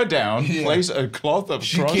 Sit her down. Place a cloth up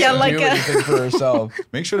She across. can't her. like do a- anything for herself.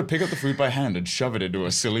 Make sure to pick up the food by hand and shove it into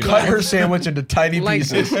a silly Cut mouth. her sandwich into tiny like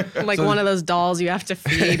pieces. like one of those dolls you have to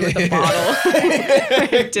feed with a bottle.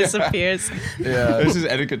 It disappears. Yeah. This is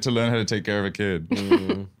etiquette to learn how to take care of a kid.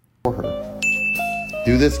 For her.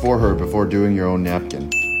 Do this for her before doing your own napkin.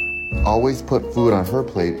 Always put food on her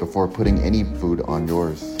plate before putting any food on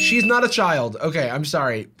yours. She's not a child. Okay, I'm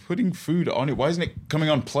sorry. Putting food on it. Why isn't it coming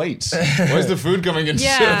on plates? Why is the food coming in?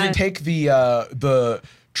 Yeah. We take the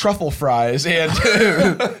truffle fries and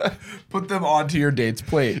put them onto your date's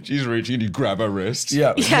plate. She's reaching and you grab her wrist.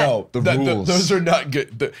 Yeah, no, The rules. those are not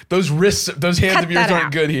good. Those wrists, those hands Cut of yours that aren't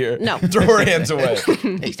out. good here. No. Throw her hands away.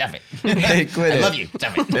 Hey, stop it. Hey, quit it. I love you.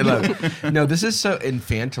 Stop it. They love it. No, this is so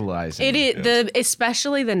infantilizing. It is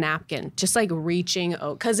especially the napkin, just like reaching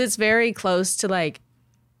because it's very close to like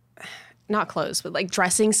not close, but like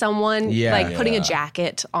dressing someone, Yeah. like putting a Yeah.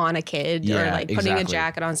 jacket on a kid or Yeah, like putting a exactly.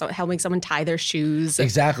 jacket on someone, helping someone tie their shoes.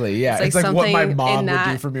 Exactly. Yeah, It's it's like like what my something mom in would do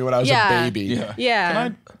that- for me when I was Yeah. a baby. Yeah. Yeah.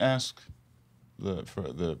 Can I ask,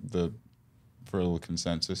 for a little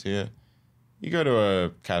consensus here. You go to a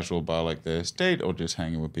casual bar like this, date or just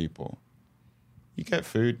hanging with people. You get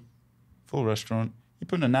food, full restaurant. You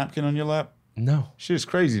putting a napkin on your lap? No. Shit's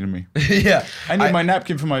crazy to me. Yeah. I need my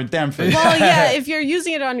napkin for my damn face. Well, yeah, if you're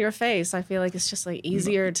using it on your face, I feel like it's just like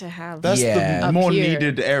easier to have. That's Yeah. the more here.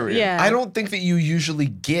 needed area. Yeah. I don't think that you usually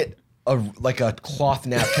get a cloth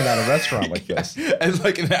napkin at a restaurant like this. And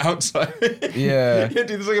like in the outside. Yeah. Dude,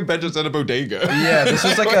 there's like a bench outside a bodega. Yeah, this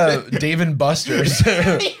is like a Dave and Buster's.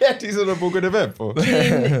 Yeah, these are the good event for.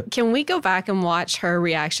 Can we go back and watch her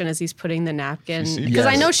reaction as he's putting the napkin? Because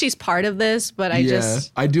I Yes. know she's part of this, but I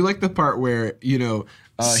just. I do like the part where, he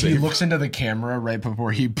Same. looks into the camera right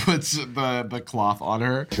before he puts the cloth on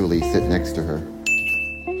her. Actually sit next to her.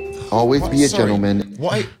 Always be a Sorry. gentleman.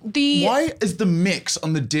 Why is the mix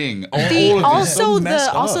on the ding? All of this so Also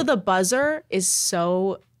messed up? the buzzer is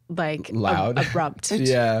so like Loud. abrupt.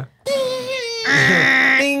 Yeah.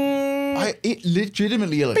 It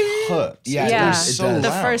legitimately like hurts. Yeah, Yeah, it so the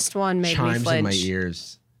loud. first one made me chimes in flinch. my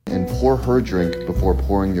ears. And pour her drink before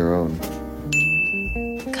pouring your own.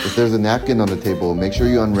 If there's a napkin on the table, make sure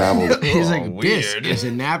you unravel it. He's like, this weird. is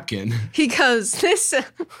a napkin. He goes, "This,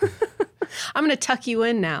 I'm gonna tuck you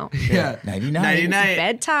in now. Yeah. 99.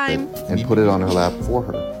 Bedtime." and put it on her lap for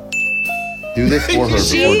her. Do this for her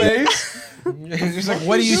She- before He's like,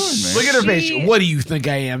 what do you, doing, man? look at her face. She- What do you think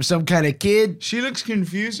I am? Some kind of kid? She looks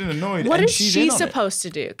confused and annoyed. What and is she's she in on it. supposed to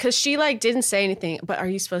do? Because she like didn't say anything. But are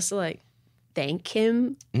you supposed to like thank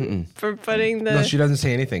him for putting the? No, she doesn't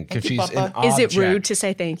say anything because you, she's an Papa. Is it object. rude to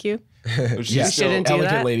say thank you? But she's Yeah, still, shouldn't do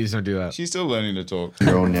elegant that. ladies don't do that. She's still learning to talk.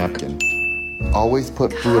 your own napkin. Always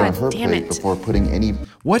put food on God her damn plate it. before putting any.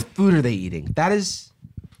 What food are they eating? That is,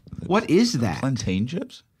 what is that? Plantain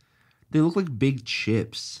chips? They look like big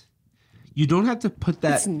chips. You don't have to put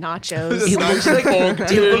that. It's nachos. It looks like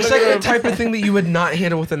it looks like the type of thing that you would not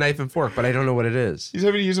handle with a knife and fork, but I don't know what it is. He's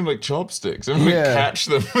having to use them like chopsticks. I'm gonna Yeah. catch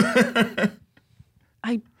them.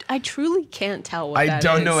 I truly can't tell what I that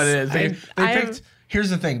don't know what it is. They I picked. am- Here's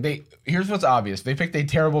the thing. Here's what's obvious. They picked a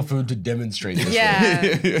terrible food to demonstrate this.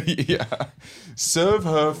 Yeah. Yeah. Serve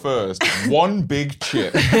her first. One big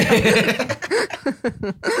chip.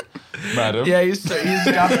 Madam. Yeah, he's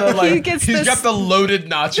got the like He gets he's this- got the loaded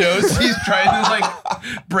nachos. He's trying to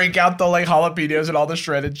like break out the like jalapenos and all the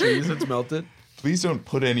shredded cheese that's melted. Please don't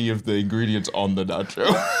put any of the ingredients on the nacho.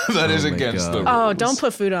 That is my against God. the rules. Oh, don't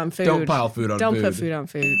put food on food. Don't pile food on Don't food. put food on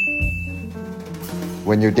food.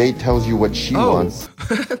 When your date tells you what she wants,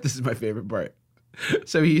 This is my favorite part.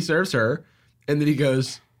 So he serves her, and then he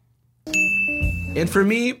goes, and for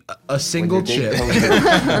me, a when single your date chip. tells you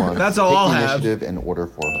what she wants, That's all take I'll the have. initiative and order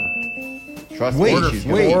for her. Trust Wait, me, she's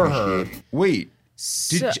wait. gonna For her. appreciate. Wait.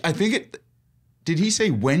 So- Did he say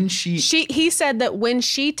when she He said that when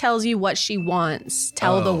she tells you what she wants,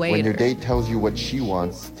 tell the When waiter. your date tells you what she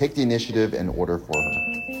wants, take the initiative and order for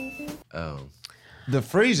her. Oh. the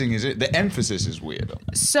phrasing is it the emphasis is weird on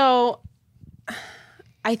it. So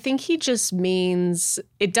I think he just means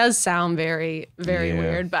it does sound very, very Yeah.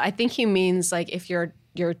 weird, but I think he means like if you're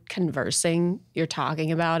conversing, you're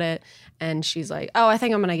talking about it, and she's like, "Oh, I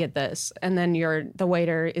think I'm gonna get this," and then the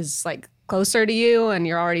waiter is like closer to you, and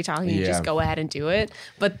you're already talking. You Yeah. just go ahead and do it.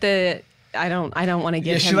 But I don't want to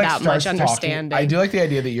give Yeah, him that much starts talking. understanding. I do like the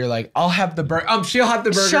idea that you're like, I'll have the burger. She'll have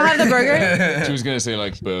the burger. She'll have the burger. She was gonna say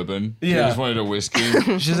like bourbon. Yeah. She just wanted a whiskey.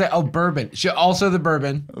 She's like, oh, bourbon. She also the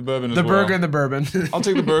bourbon. A bourbon as The well. burger and the bourbon. I'll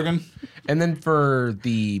take the bourbon. And then for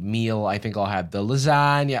the meal, I think I'll have the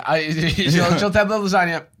lasagna. She'll have the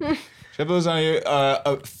lasagna. Chef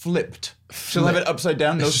lasagna flipped. She'll have it upside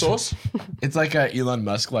down, no sauce. It's like Elon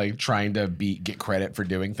Musk like trying to get credit for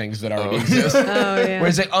doing things that already exist. Oh yeah. Where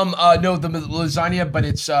it's like, no, the lasagna, but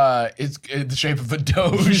it's in the shape of a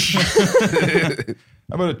doge.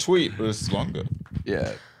 How about a tweet, but it's longer.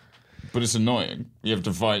 Yeah. But it's annoying. You have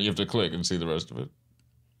to click and see the rest of it.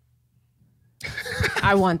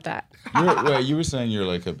 I want that. Wait, you were saying you're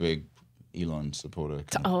like a big Elon supporter.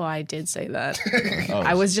 Oh, I did say that. Oh,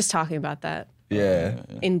 I was just talking about that Yeah.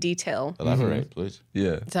 in detail. Elaborate, please.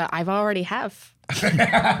 Yeah. So I've already have.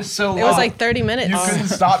 So It was like 30 minutes. you couldn't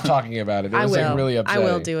stop talking about it. It I was will. like really I upsetting.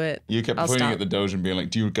 will do it. You kept I'll pointing stop. at the Doge and being like,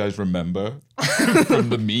 "Do you guys remember from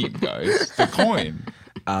the meme, guys? The coin."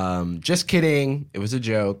 Just kidding. It was a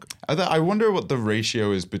joke. I wonder what the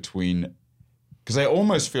ratio is between, because I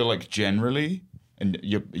almost feel like generally, and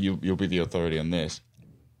you'll be the authority on this,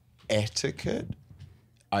 etiquette,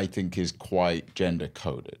 I think is quite gender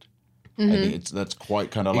coded. I think that's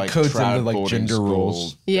quite kind of like codes trad into, like, boarding gender school,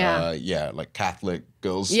 rules. Yeah. yeah, like Catholic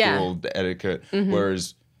girls' Yeah. school etiquette.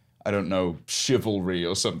 Whereas I don't know, chivalry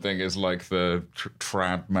or something is like the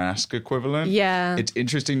trad mask equivalent. Yeah. It's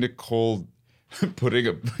interesting to call putting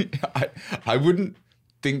a... I wouldn't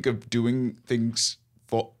think of doing things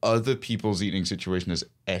for other people's eating situation as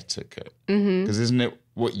etiquette. Because isn't it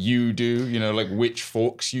what you do, you know, like which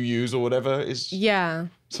forks you use or whatever is... Yeah.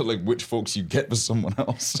 So like which forks you get for someone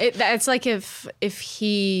else. It's like if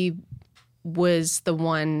he was the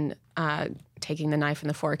one taking the knife and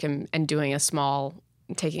the fork and doing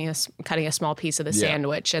cutting a small piece of the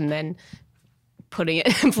sandwich and then putting it,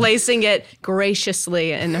 placing it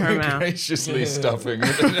graciously in her mouth. Graciously stuffing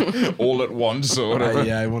it all at once or whatever.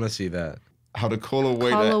 Yeah, I want to see that. How to call a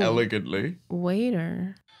waiter elegantly.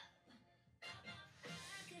 Waiter.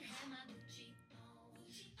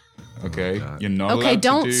 Okay, you're not allowed Okay, to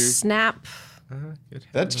don't do... snap.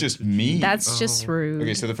 That's just mean. That's just rude.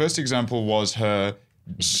 Okay, so the first example was her...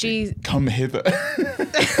 She... Come hither.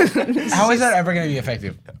 How is that ever going to be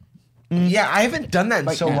effective? Yeah, I haven't done that in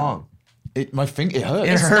so long. My finger, it hurts.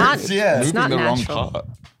 It hurts, yeah. It's Moving not the natural. wrong part.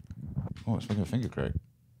 Oh, it's making a finger crack.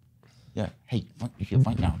 Yeah. Hey, if you're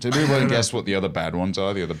fine now. Did anyone guess what the other bad ones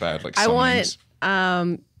are? The other bad, like, I summons?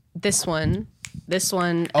 want this one,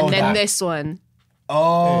 and then that. this one.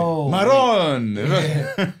 Oh. Maron!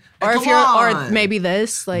 Or if Come you're, on. or maybe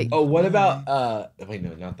this, like, Oh, what about, wait,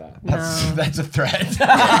 no, not that. That's a threat.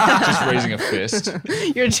 Just raising a fist.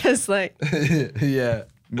 you're just like, Yeah.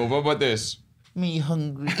 Well, what about this? Me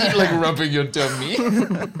hungry. Like rubbing your tummy.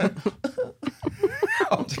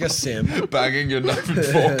 It's like a sim. Banging your knife and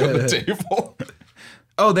fork on the table.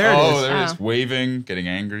 Oh, there it is. Oh, there it is. Waving, getting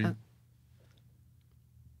angry.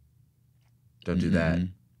 Don't do that.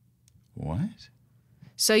 What?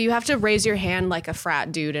 so you have to raise your hand like a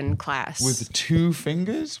frat dude in class. With 2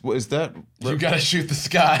 fingers? What is that? You gotta shoot the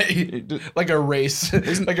sky. Like a race.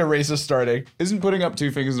 Like a race is starting. Isn't putting up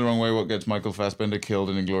 2 fingers the wrong way what gets Michael Fassbender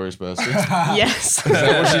killed in Inglourious Bastards? Yes. Is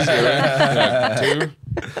that what she's doing? Yeah, 2?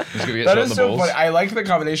 He's gonna get That shot in is the so balls. funny. I like the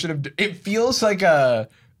combination of. It feels like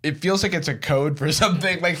it's a code for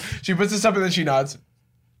something. Like she puts this up and then she nods.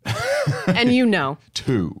 And you know.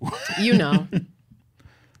 2. You know.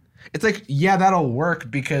 It's like, yeah, that'll work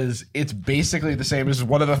because it's basically the same as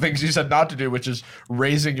one of the things you said not to do, which is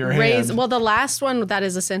raising your hand. Well, the last one, that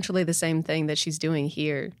is essentially the same thing that she's doing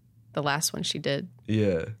here. The last one she did.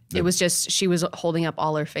 Yeah. It was just, she was holding up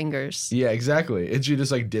all her fingers. Yeah, exactly. And she just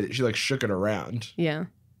like did it. She like shook it around. Yeah.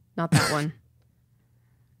 Not that one.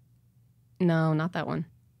 No, not that one.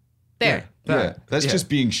 There. Yeah, that's just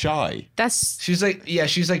being shy. That's... She's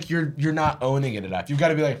like, you're not owning it enough. You've got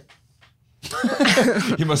to be like,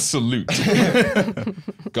 You must salute.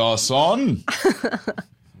 Garçon,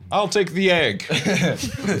 I'll take the egg.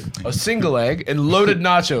 a single egg and loaded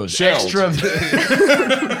nachos. Shelled. Extra.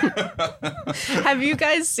 Have you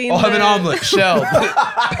guys seen I'll have an omelet shelled.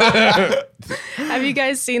 Have you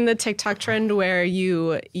guys seen the TikTok trend where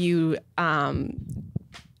you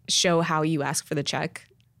show how you ask for the check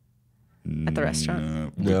at the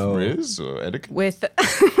restaurant? No. With Riz or etiquette? With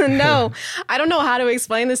no, I don't know how to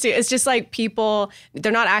explain this to you. It's just like people,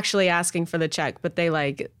 they're not actually asking for the check, but they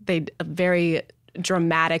a very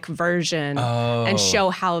dramatic version and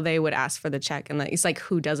show how they would ask for the check, and it's like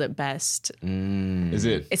who does it best. Is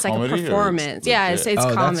it? It's like comedy a or performance. Yeah, it's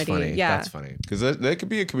comedy. That's funny. Yeah, That's funny. Because there could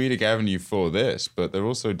be a comedic avenue for this, but they're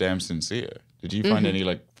also damn sincere. Did you find any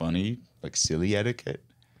like funny, like silly etiquette?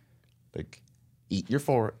 Like, eat your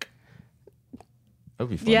fork. That'd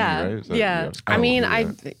be funny, yeah, right? Is that- yeah. I I will mean, do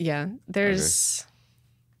that. there's.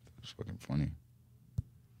 It's fucking funny.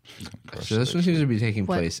 So this one seems to be taking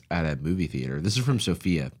What? place at a movie theater. This is from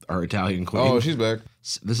Sophia, our Italian queen. Oh, she's back.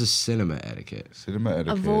 This is cinema etiquette. Cinema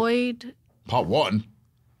etiquette. Avoid. Part 1.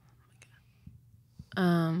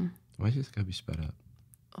 Why does this gotta be sped up?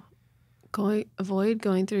 Avoid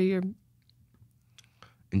going through your.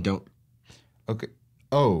 And don't. Okay.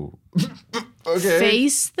 Oh. Okay.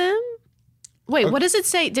 Face them? Wait, what does it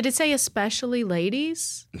say? Did it say especially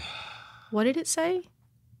ladies? What did it say?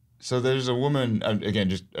 So there's a woman, again,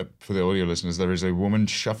 just for the audio listeners, there is a woman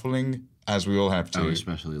shuffling, as we all have to,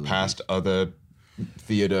 especially ladies. past other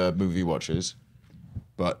theater movie watchers,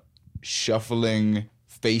 but shuffling,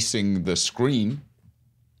 facing the screen,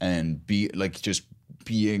 and just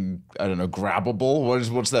being, I don't know, grabbable.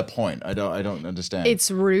 What's their point? I don't understand. It's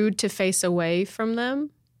rude to face away from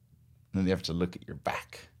them. And then you have to look at your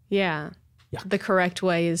back. Yeah. The correct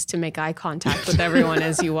way is to make eye contact with everyone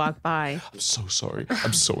as you walk by. I'm so sorry.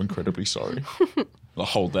 I'm so incredibly sorry. I'll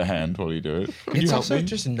hold their hand while you do it. Can you It's help also me?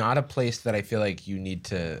 just not a place that I feel like you need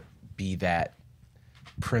to be that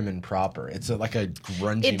prim and proper. It's like a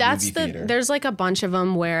grungy movie theater. There's like a bunch of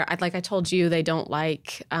them where, like I told you, they don't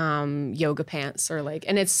like yoga pants or like,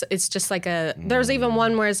 and it's just like there's even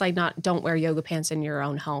one where it's like don't wear yoga pants in your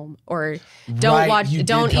own home, or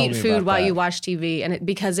don't eat food while you watch TV, and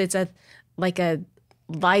because it's a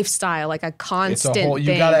lifestyle, like a constant thing.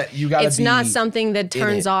 You gotta it's not something that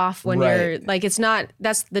turns off when you're like, it's not,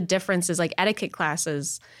 that's the difference is like etiquette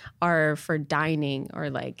classes are for dining or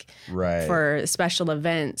like for special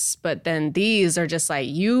events. But then these are just like,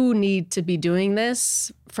 you need to be doing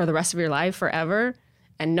this for the rest of your life forever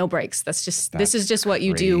and no breaks. This is just what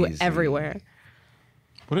you do everywhere.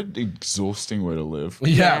 What an exhausting way to live.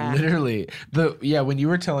 Yeah, literally. When you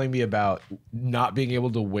were telling me about not being able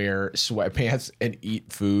to wear sweatpants and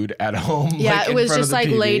eat food at home. Yeah, it was just like,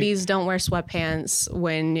 ladies, don't wear sweatpants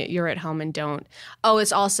when you're at home and don't. Oh,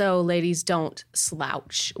 it's also ladies, don't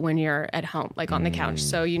slouch when you're at home, like on the couch.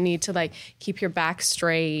 So you need to like keep your back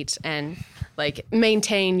straight and like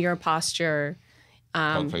maintain your posture.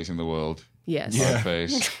 Facing the world. Yes. Yeah.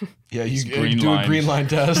 Face. Yeah, you do a green line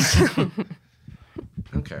test.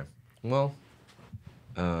 Okay. Well,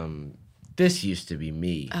 this used to be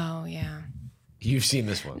me. Oh, yeah. You've seen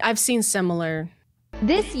this one. I've seen similar.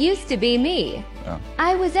 This used to be me. Oh.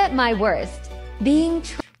 I was at my worst.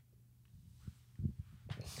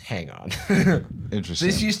 Hang on. Interesting.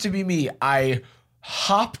 This used to be me. I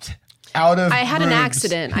hopped out of I had an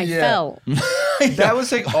accident. I fell. That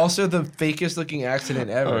was like also the fakest looking accident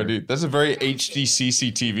ever. Oh, dude. That's a very HD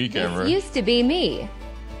CCTV camera. This used to be me.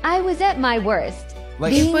 I was at my worst.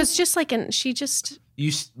 Like it was just like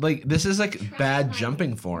this is like bad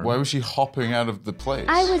jumping form. Why was she hopping out of the place?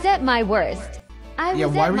 I was at my worst. I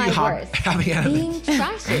was why at were my you worst. hopping out of Being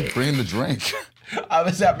trashy. Bringing the drink. I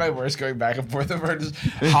was at my worst, going back and forth over just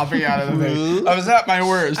hopping out of the thing. I was at my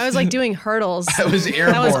worst. I was like doing hurdles. I was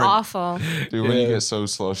airborne. That was awful. Dude, when you get so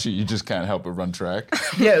slow, you just can't help but run track.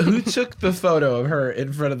 Yeah, who took the photo of her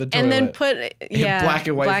in front of the toilet? And then put black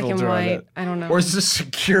and white filter on it? I don't know. Or is this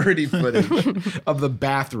security footage of the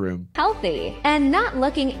bathroom? Healthy and not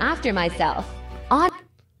looking after myself.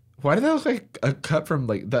 Why did that look like a cut from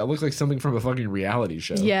that looked like something from a fucking reality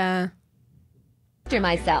show? Yeah. After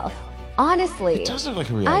myself. Honestly, it does look like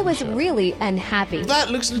a reality I was show. Really unhappy.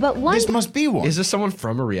 That looks. But this must be one. Is this someone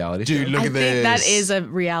from a reality show? Dude, look at this. I think that is a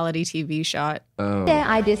reality TV shot. Oh.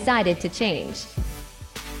 I decided to change.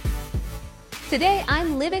 Today,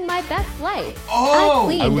 I'm living my best life. Oh!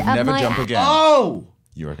 I would never jump again. Oh!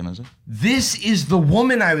 You recognize it? This is the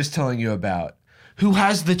woman I was telling you about, who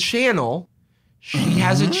has the channel. She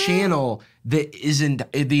has a channel that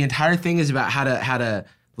isn't. The entire thing is about how to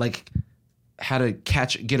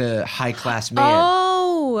get a high class man.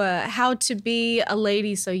 Oh, how to be a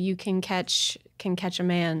lady so you can catch a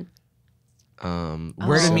man.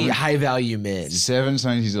 Where to meet high value men. 7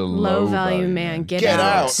 signs he's a low value man. Get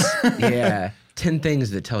out. Yeah. 10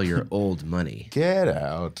 things that tell you're old money. Get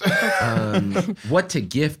out. What to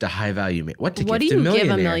gift a high value man? What do you give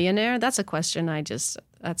a millionaire? That's a question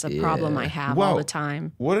that's a problem I have all the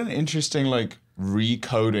time. What an interesting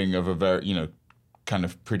recoding of a very, kind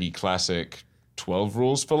of pretty classic 12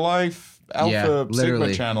 Rules for Life Alpha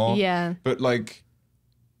Sigma channel. Yeah. But wait,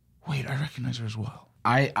 I recognize her as well.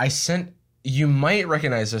 You might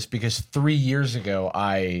recognize this because 3 years ago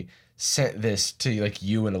I sent this to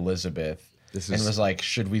you and Elizabeth and was like,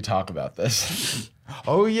 should we talk about this?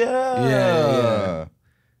 Oh yeah.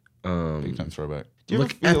 Yeah. Big time throwback.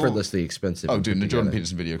 Look effortlessly expensive. Oh, dude, the Jordan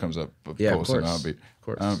Peterson video comes up, of course, in a heartbeat. Of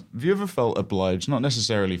course. Have you ever felt obliged, not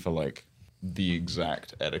necessarily for the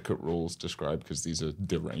exact etiquette rules described, because these are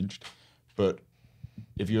deranged, but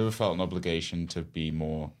if you ever felt an obligation to be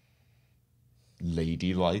more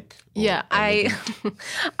ladylike? Yeah,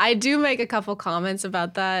 I do make a couple comments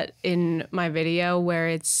about that in my video where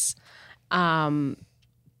it's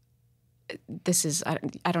this is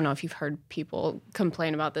I don't know if you've heard people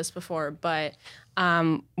complain about this before, but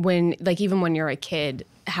when even when you're a kid,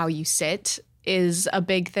 how you sit is a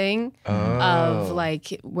big thing of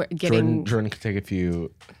getting. Jordan could take a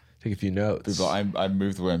few notes. I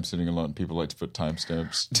moved the way I'm sitting a lot, and people like to put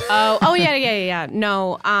timestamps. Oh yeah.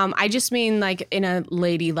 No, I just mean in a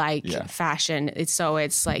ladylike fashion. It's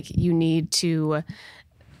you need to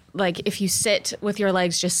if you sit with your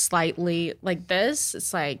legs just slightly like this,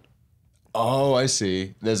 it's like. Oh, I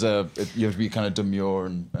see. You have to be kind of demure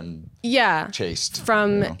and chaste.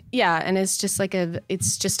 And it's just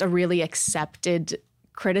it's just a really accepted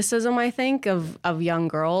criticism, I think, of young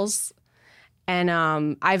girls. And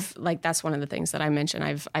I've that's one of the things that I mentioned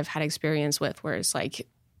I've had experience with, where it's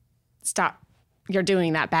stop, you're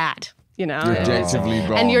doing that bad, You're objectively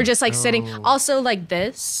wrong. And you're just sitting also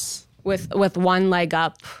this. with one leg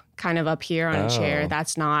up, kind of up here on a chair.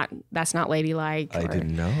 That's not ladylike. I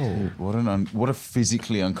didn't know. What a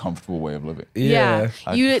physically uncomfortable way of living. Yeah.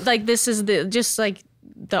 You like, this is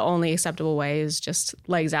the only acceptable way is just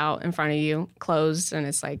legs out in front of you, closed, and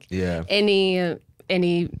it's like any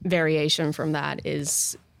variation from that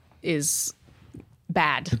is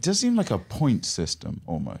bad. It does seem like a point system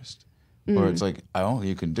almost. Where it's like, oh,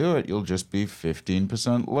 you can do it. You'll just be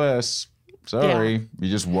 15% less. Sorry, you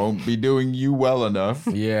just won't be doing you well enough.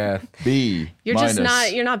 Yeah. B. You're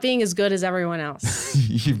minus. you're not being as good as everyone else.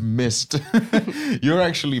 You've missed. You're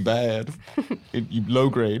actually bad. You low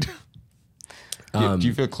grade. Do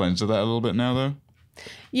you feel cleansed of that a little bit now, though?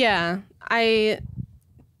 Yeah,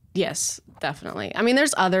 yes, definitely. I mean,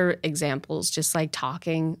 there's other examples, just like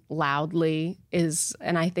talking loudly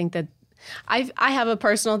and I think that I have a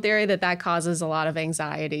personal theory that causes a lot of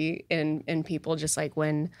anxiety in people, just like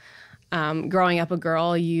when growing up a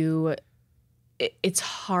girl, it's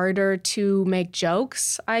harder to make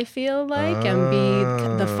jokes, I feel like, and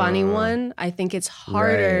be the funny one. I think it's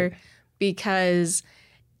harder because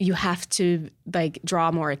you have to like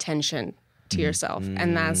draw more attention to yourself.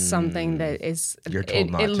 And that's something that is, You're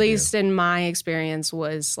told not at to least do. in my experience,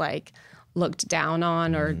 was like looked down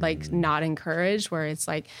on or like not encouraged, where it's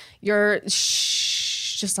like you're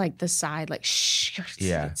just like the side, like shh,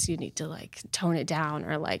 you need to like tone it down,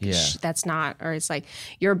 or like shh, that's not, or it's like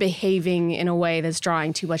you're behaving in a way that's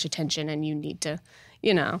drawing too much attention and you need to,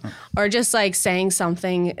 or just like saying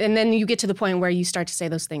something, and then you get to the point where you start to say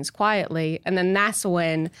those things quietly, and then that's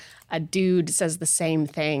when a dude says the same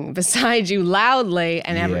thing beside you loudly,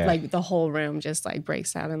 and like the whole room just like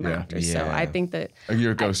breaks out in laughter. So I think that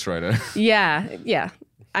You're a ghostwriter. yeah.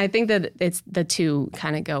 I think that it's the two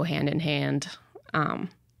kind of go hand in hand.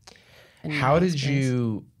 How did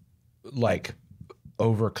you like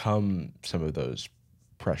overcome some of those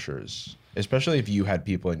pressures, especially if you had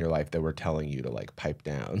people in your life that were telling you to like pipe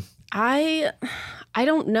down? I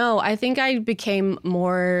don't know. I think I became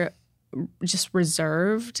more just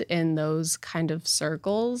reserved in those kind of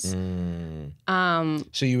circles.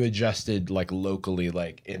 So you adjusted like locally,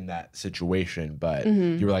 like in that situation, but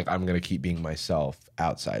you were like, I'm going to keep being myself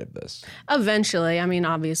outside of this. Eventually, I mean,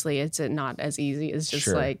 obviously it's not as easy as just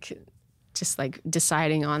like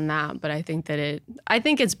deciding on that. But I think that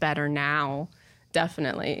it's better now,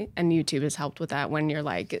 definitely. And YouTube has helped with that, when you're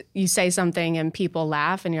like, you say something and people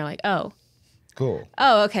laugh and you're like, oh, Cool.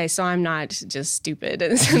 Oh, okay. So I'm not just stupid.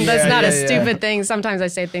 That's not a stupid thing. Sometimes I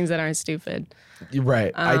say things that aren't stupid.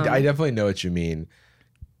 Right. I definitely know what you mean.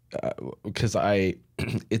 Because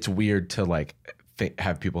it's weird to like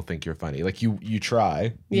have people think you're funny. Like you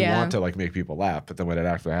try, you want to like make people laugh, but then when it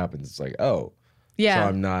actually happens, it's like, oh, so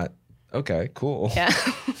I'm not. Okay, cool. Yeah.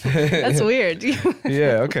 That's weird.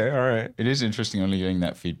 Yeah, okay, all right. It is interesting only getting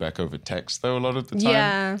that feedback over text, though, a lot of the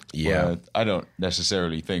time. Yeah. I don't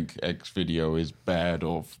necessarily think X video is bad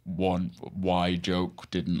or Y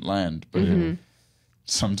joke didn't land, but it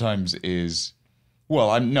sometimes is. Well,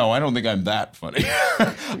 I don't think I'm that funny.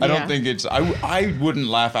 I don't think it's. I wouldn't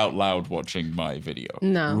laugh out loud watching my video.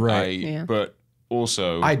 No. Right. But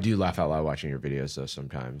also, I do laugh out loud watching your videos though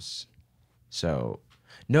sometimes. So.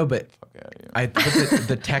 No, but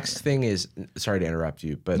the text thing is, sorry to interrupt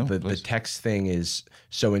you, but the text thing is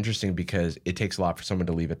so interesting because it takes a lot for someone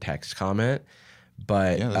to leave a text comment.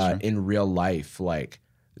 But in real life, like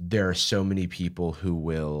there are so many people who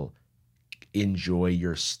will enjoy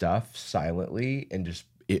your stuff silently and just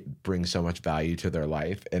it brings so much value to their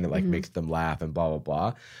life and it like makes them laugh and blah, blah,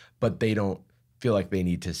 blah. But they don't feel like they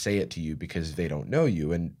need to say it to you because they don't know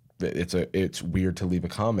you. And it's weird to leave a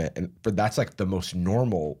comment, and that's like the most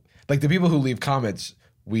normal. Like the people who leave comments,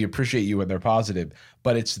 we appreciate you when they're positive,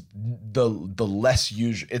 but it's the less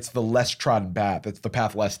usual. It's the less trodden path. It's the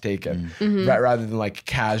path less taken, rather than like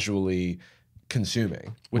casually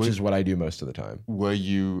consuming, which is what I do most of the time. Were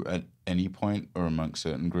you at any point or amongst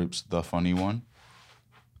certain groups the funny one,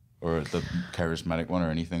 or the charismatic one,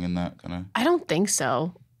 or anything in that kind of? I don't think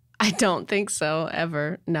so.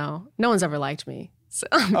 Ever. No one's ever liked me. So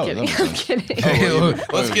I'm kidding.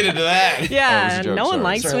 Let's get into that. Yeah, no one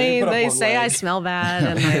likes me. They say I smell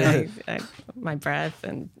bad and my breath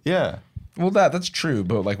and Well, that's true,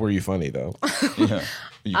 but like, were you funny though? Yeah,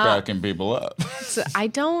 you cracking people up. So I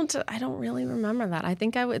don't really remember that. I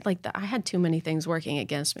think I would like I had too many things working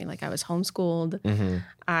against me. Like I was homeschooled.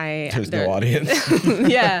 There's no audience.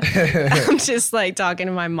 Yeah, I'm just like talking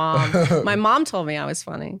to my mom. My mom told me I was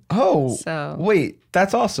funny. Oh, so wait,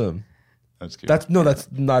 that's awesome. That's cute. That's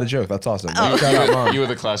not a joke. That's awesome. Shout out, Mom. You were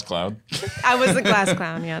the class clown. I was the class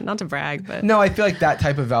clown, yeah. Not to brag, but No, I feel like that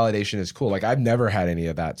type of validation is cool. Like I've never had any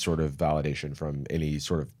of that sort of validation from any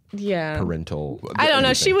sort of parental. I don't know.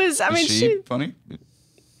 anything. She was. I mean, Is she funny?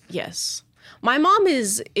 Yes, my mom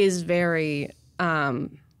is very.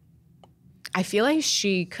 I feel like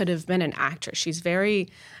she could have been an actress. She's very.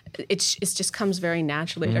 It just comes very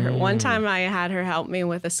naturally to her. One time I had her help me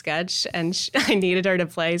with a sketch, and I needed her to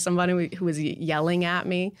play somebody who was yelling at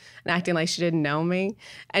me and acting like she didn't know me.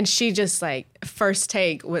 And she just like first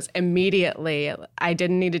take was immediately. I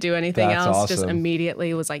didn't need to do anything That's else. awesome. Just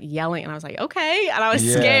immediately was like yelling, and I was like, okay, and I was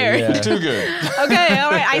scared. Yeah. Too good. Okay,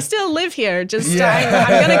 all right. I still live here. Just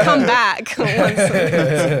I'm gonna come back.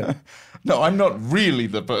 No, I'm not really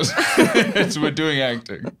the person. So we're doing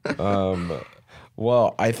acting.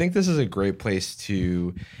 Well, I think this is a great place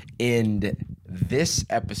to end this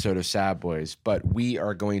episode of Sad Boys, but we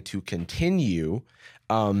are going to continue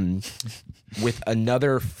with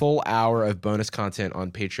another full hour of bonus content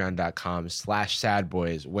on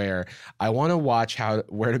patreon.com/sadboys, where I want to watch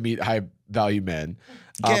where to meet high value men.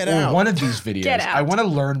 Get or out. one of these videos. Get out. I want to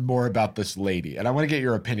learn more about this lady, and I want to get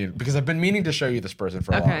your opinion because I've been meaning to show you this person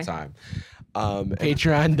for a long time.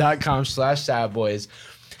 Patreon.com/sadboys.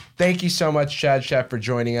 Thank you so much, Chad Chef, for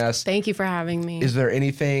joining us. Thank you for having me. Is there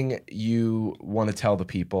anything you want to tell the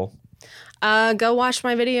people? Go watch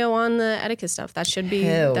my video on the etiquette stuff. That should be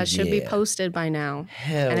be posted by now.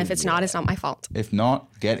 And if it's not, it's not my fault. If not,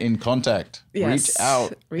 get in contact. Yes.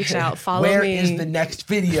 Reach out. Follow Where me. Where is the next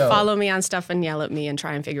video? Follow me on stuff and yell at me and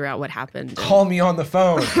try and figure out what happened. Call me on the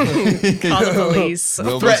phone. Call the police.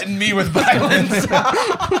 Threaten me with violence.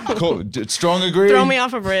 Cool. Strong agree. Throw me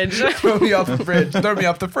off a bridge. Throw me off a bridge. Throw me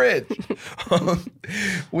off the fridge.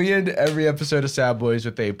 We end every episode of Sad Boys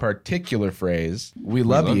with a particular phrase. We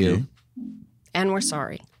love you. And we're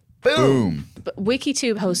sorry. Boom. But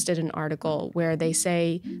WikiTube hosted an article where they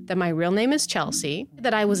say that my real name is Chelsea,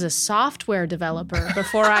 that I was a software developer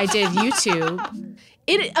before I did YouTube.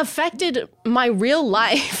 It affected my real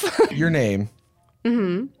life. Your name.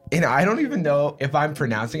 Mm-hmm. And I don't even know if I'm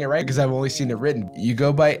pronouncing it right because I've only seen it written. You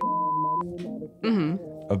go by... Mm-hmm.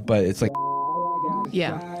 But it's like...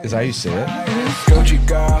 Yeah. Is that how you say it? Gucci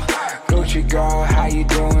girl, how you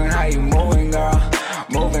doing? How you moving, girl?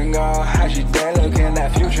 Moving, girl. How's your day looking?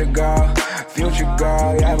 That future girl,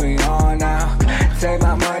 yeah, we on.